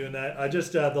love doing that. I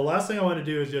just the last thing I want to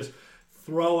do is just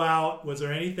throw out. Was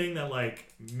there anything that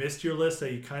like missed your list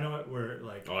that you kind of were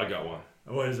like? Oh, I got one.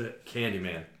 What is it?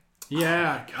 Candyman.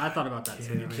 Yeah, I thought about that.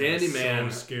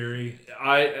 Candyman, so scary.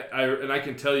 I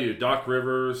can tell you, Doc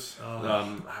Rivers,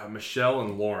 Michelle,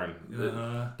 and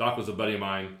Lauren. Doc was a buddy of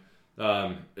mine,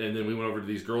 and then we went over to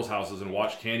these girls' houses and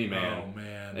watched Candyman. Oh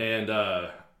man!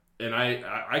 And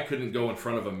I couldn't go in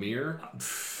front of a mirror,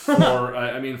 or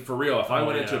I mean for real. If I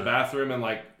went into a bathroom and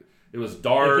like it was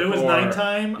dark, if it was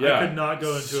nighttime, I could not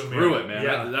go into a mirror. Screw it, man.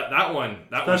 Yeah. That one,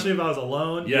 especially if I was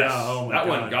alone. Yes, yeah, oh my that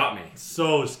God. one got me.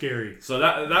 So scary. So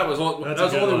that was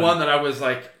the only one that I was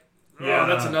like,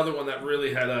 that's another one that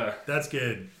really had a. That's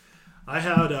good. I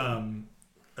had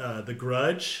The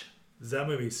Grudge. That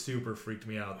movie super freaked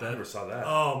me out. I never saw that.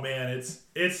 Oh man,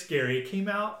 it's scary. It came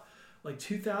out like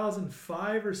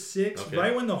 2005 or 6,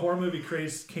 right when the horror movie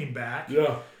craze came back.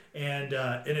 Yeah, and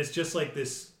it's just like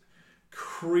this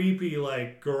creepy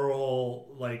like girl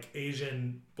like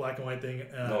Asian black and white thing.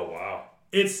 Oh wow,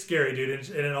 it's scary, dude,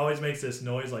 and it always makes this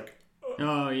noise like.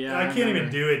 Oh yeah, I can't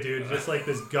even do it, dude. Just like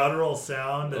this guttural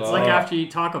sound. It's like after you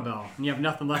eat Taco Bell and you have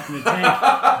nothing left in the tank.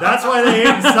 That's why they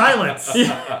ate in silence.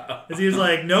 Because he's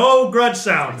like, no grudge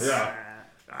sounds.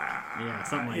 Yeah,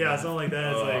 something like that. Something like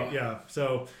that. It's like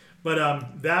So, but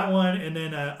that one, and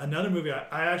then another movie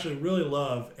I actually really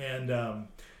love and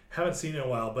haven't seen in a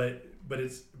while, but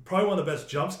it's probably one of the best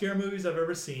jump scare movies I've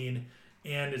ever seen,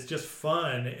 and it's just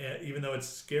fun, even though it's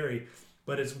scary.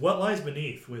 But it's What Lies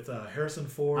Beneath with Harrison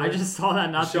Ford. I just saw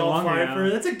that not too long ago.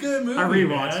 That's a good movie. I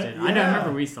rewatched it. Yeah. I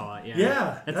remember we saw it.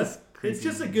 Yeah. It's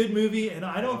just a good movie, and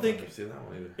I don't think I've seen that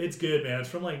one either. It's good, man. It's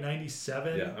from like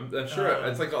 '97. Yeah, I'm sure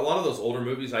it's like a lot of those older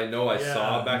movies I know I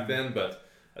saw back then, but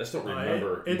I just don't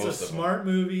remember. It's a smart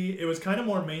movie. It was kind of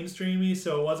more mainstreamy,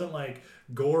 so it wasn't like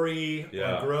gory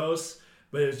or gross,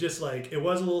 but it was just like it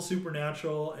was a little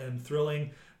supernatural and thrilling.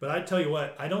 But I tell you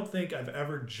what, I don't think I've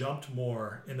ever jumped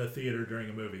more in the theater during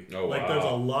a movie. Oh, wow. There's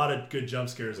a lot of good jump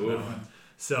scares in that one.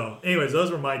 So, anyways, those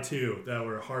were my two that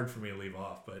were hard for me to leave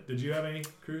off. But did you have any,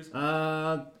 Cruz?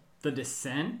 The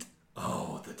Descent.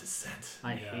 Oh, The Descent.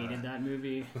 I hated that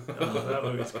movie. That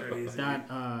movie's crazy.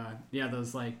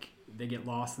 Those like they get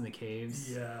lost in the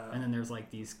caves. Yeah. And then there's like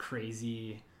these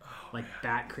crazy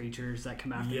bat creatures that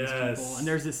come after these people. And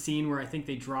there's this scene where I think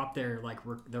they drop their like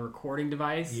the recording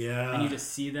device. Yeah. And you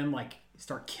just see them like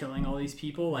start killing all these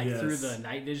people through the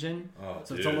night vision. Oh,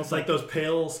 so dude. it's almost like those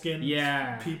pale skinned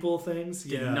people things.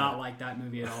 Did not like that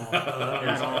movie at all.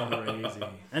 That was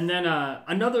crazy. And then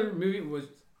another movie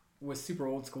was super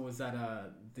old school. Was that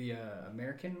the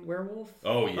American Werewolf?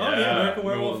 Oh yeah, American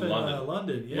Werewolf in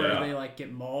London. Yeah, where they like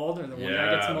get mauled, or the one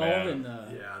guy gets mauled, and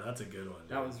that's a good one. Dude.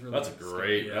 That was really that's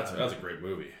a great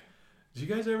movie. Did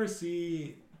you guys ever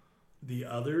see The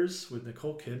Others with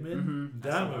Nicole Kidman? Mm-hmm.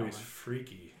 That movie's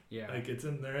freaky. Yeah, like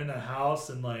they're in a house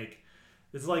and like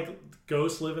it's like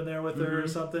ghosts living there with her or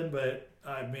something, but.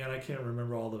 I can't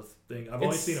remember all the things. I've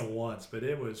only seen it once, but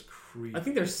it was creepy. I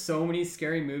think there's so many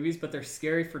scary movies, but they're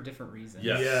scary for different reasons.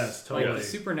 Yes, totally. Like the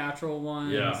supernatural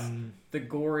ones, the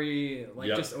gory,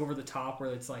 just over the top, where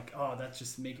it's like, oh, that's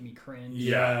just making me cringe.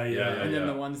 And then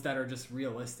the ones that are just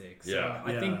realistic. So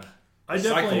I think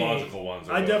psychological ones.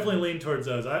 I definitely lean towards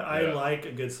those. I like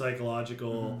a good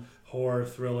psychological horror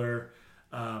thriller,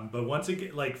 but once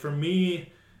again, like for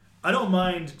me. I don't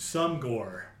mind some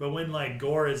gore, but when like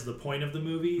gore is the point of the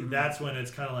movie, that's when it's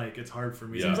kind of like it's hard for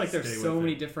me. It seems like there's so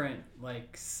many different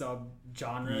like sub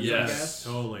genres, I guess,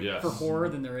 totally for horror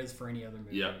than there is for any other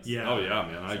movie. Yeah. Oh yeah,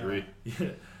 man, I agree.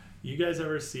 You guys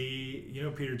ever see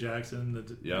Peter Jackson,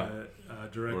 the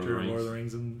director of Lord of the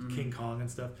Rings and King Kong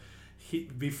and stuff?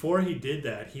 Before he did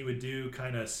that, he would do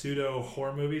kind of pseudo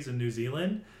horror movies in New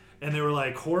Zealand. And they were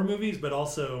like horror movies, but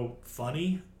also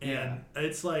funny. And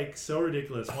it's like so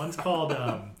ridiculous. One's called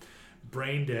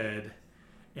Brain Dead,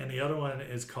 and the other one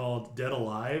is called Dead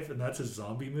Alive, and that's a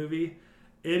zombie movie.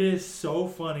 It is so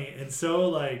funny and so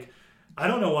like I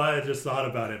don't know why I just thought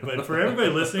about it, but for everybody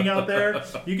listening out there,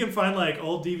 you can find like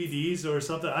old DVDs or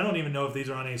something. I don't even know if these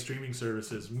are on any streaming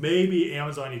services. Maybe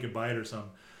Amazon, you could buy it or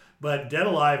something. But Dead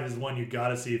Alive is one you got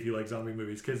to see if you like zombie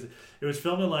movies because it was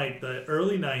filmed in like the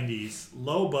early 90s,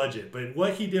 low budget. But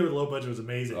what he did with low budget was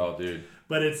amazing. Oh, dude.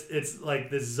 But it's like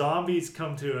the zombies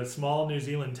come to a small New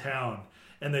Zealand town.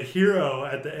 And the hero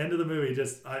at the end of the movie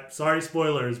sorry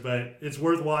spoilers, but it's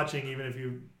worth watching even if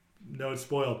you know it's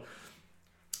spoiled.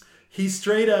 He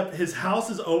straight up, his house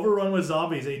is overrun with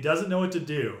zombies and he doesn't know what to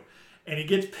do. And he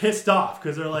gets pissed off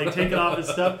because they're like taking off his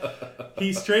stuff.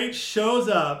 He straight shows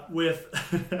up with,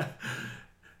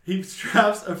 he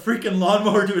straps a freaking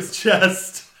lawnmower to his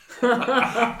chest.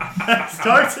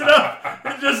 Starts it up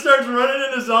and just starts running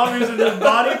into zombies and his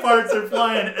body parts are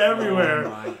flying everywhere. Oh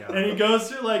my God. And he goes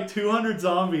through like 200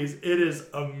 zombies. It is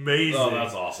amazing. Oh,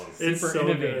 that's awesome. It's super so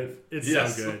innovative. Good.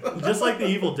 It's so good. Just like the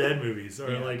Evil Dead movies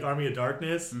or like Army of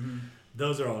Darkness. Mm-hmm.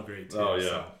 Those are all great too. Oh yeah.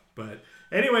 So, but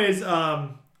anyways,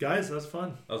 guys, that was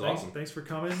fun. That was awesome. Thanks for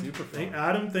coming. Super fun.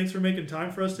 Adam, thanks for making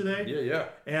time for us today. Yeah.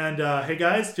 And hey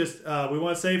guys, just we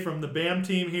want to say from the BAM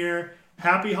team here,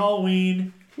 happy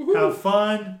Halloween. Woo-hoo. Have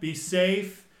fun, be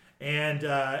safe, and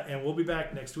we'll be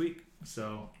back next week.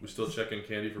 So we still checking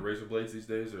candy for razor blades these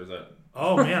days, or is that?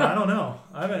 Oh man, I don't know.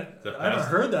 I haven't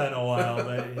heard that in a while,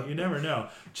 but you never know.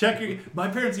 My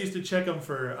parents used to check them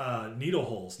for needle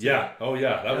holes. Too. Yeah. Oh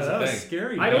yeah, that was the thing. Was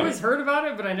scary. I'd always heard about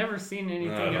it, but I never seen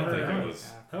anything.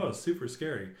 That was super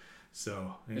scary.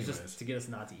 So, anyways. It's just to get us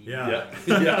not to eat. Yeah,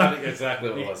 yeah, exactly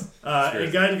what it was.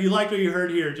 And guys, if you liked what you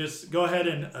heard here, just go ahead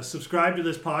and subscribe to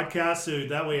this podcast, so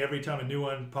that way every time a new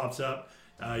one pops up,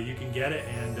 you can get it.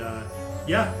 And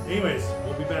anyways,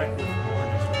 we'll be back with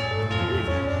more.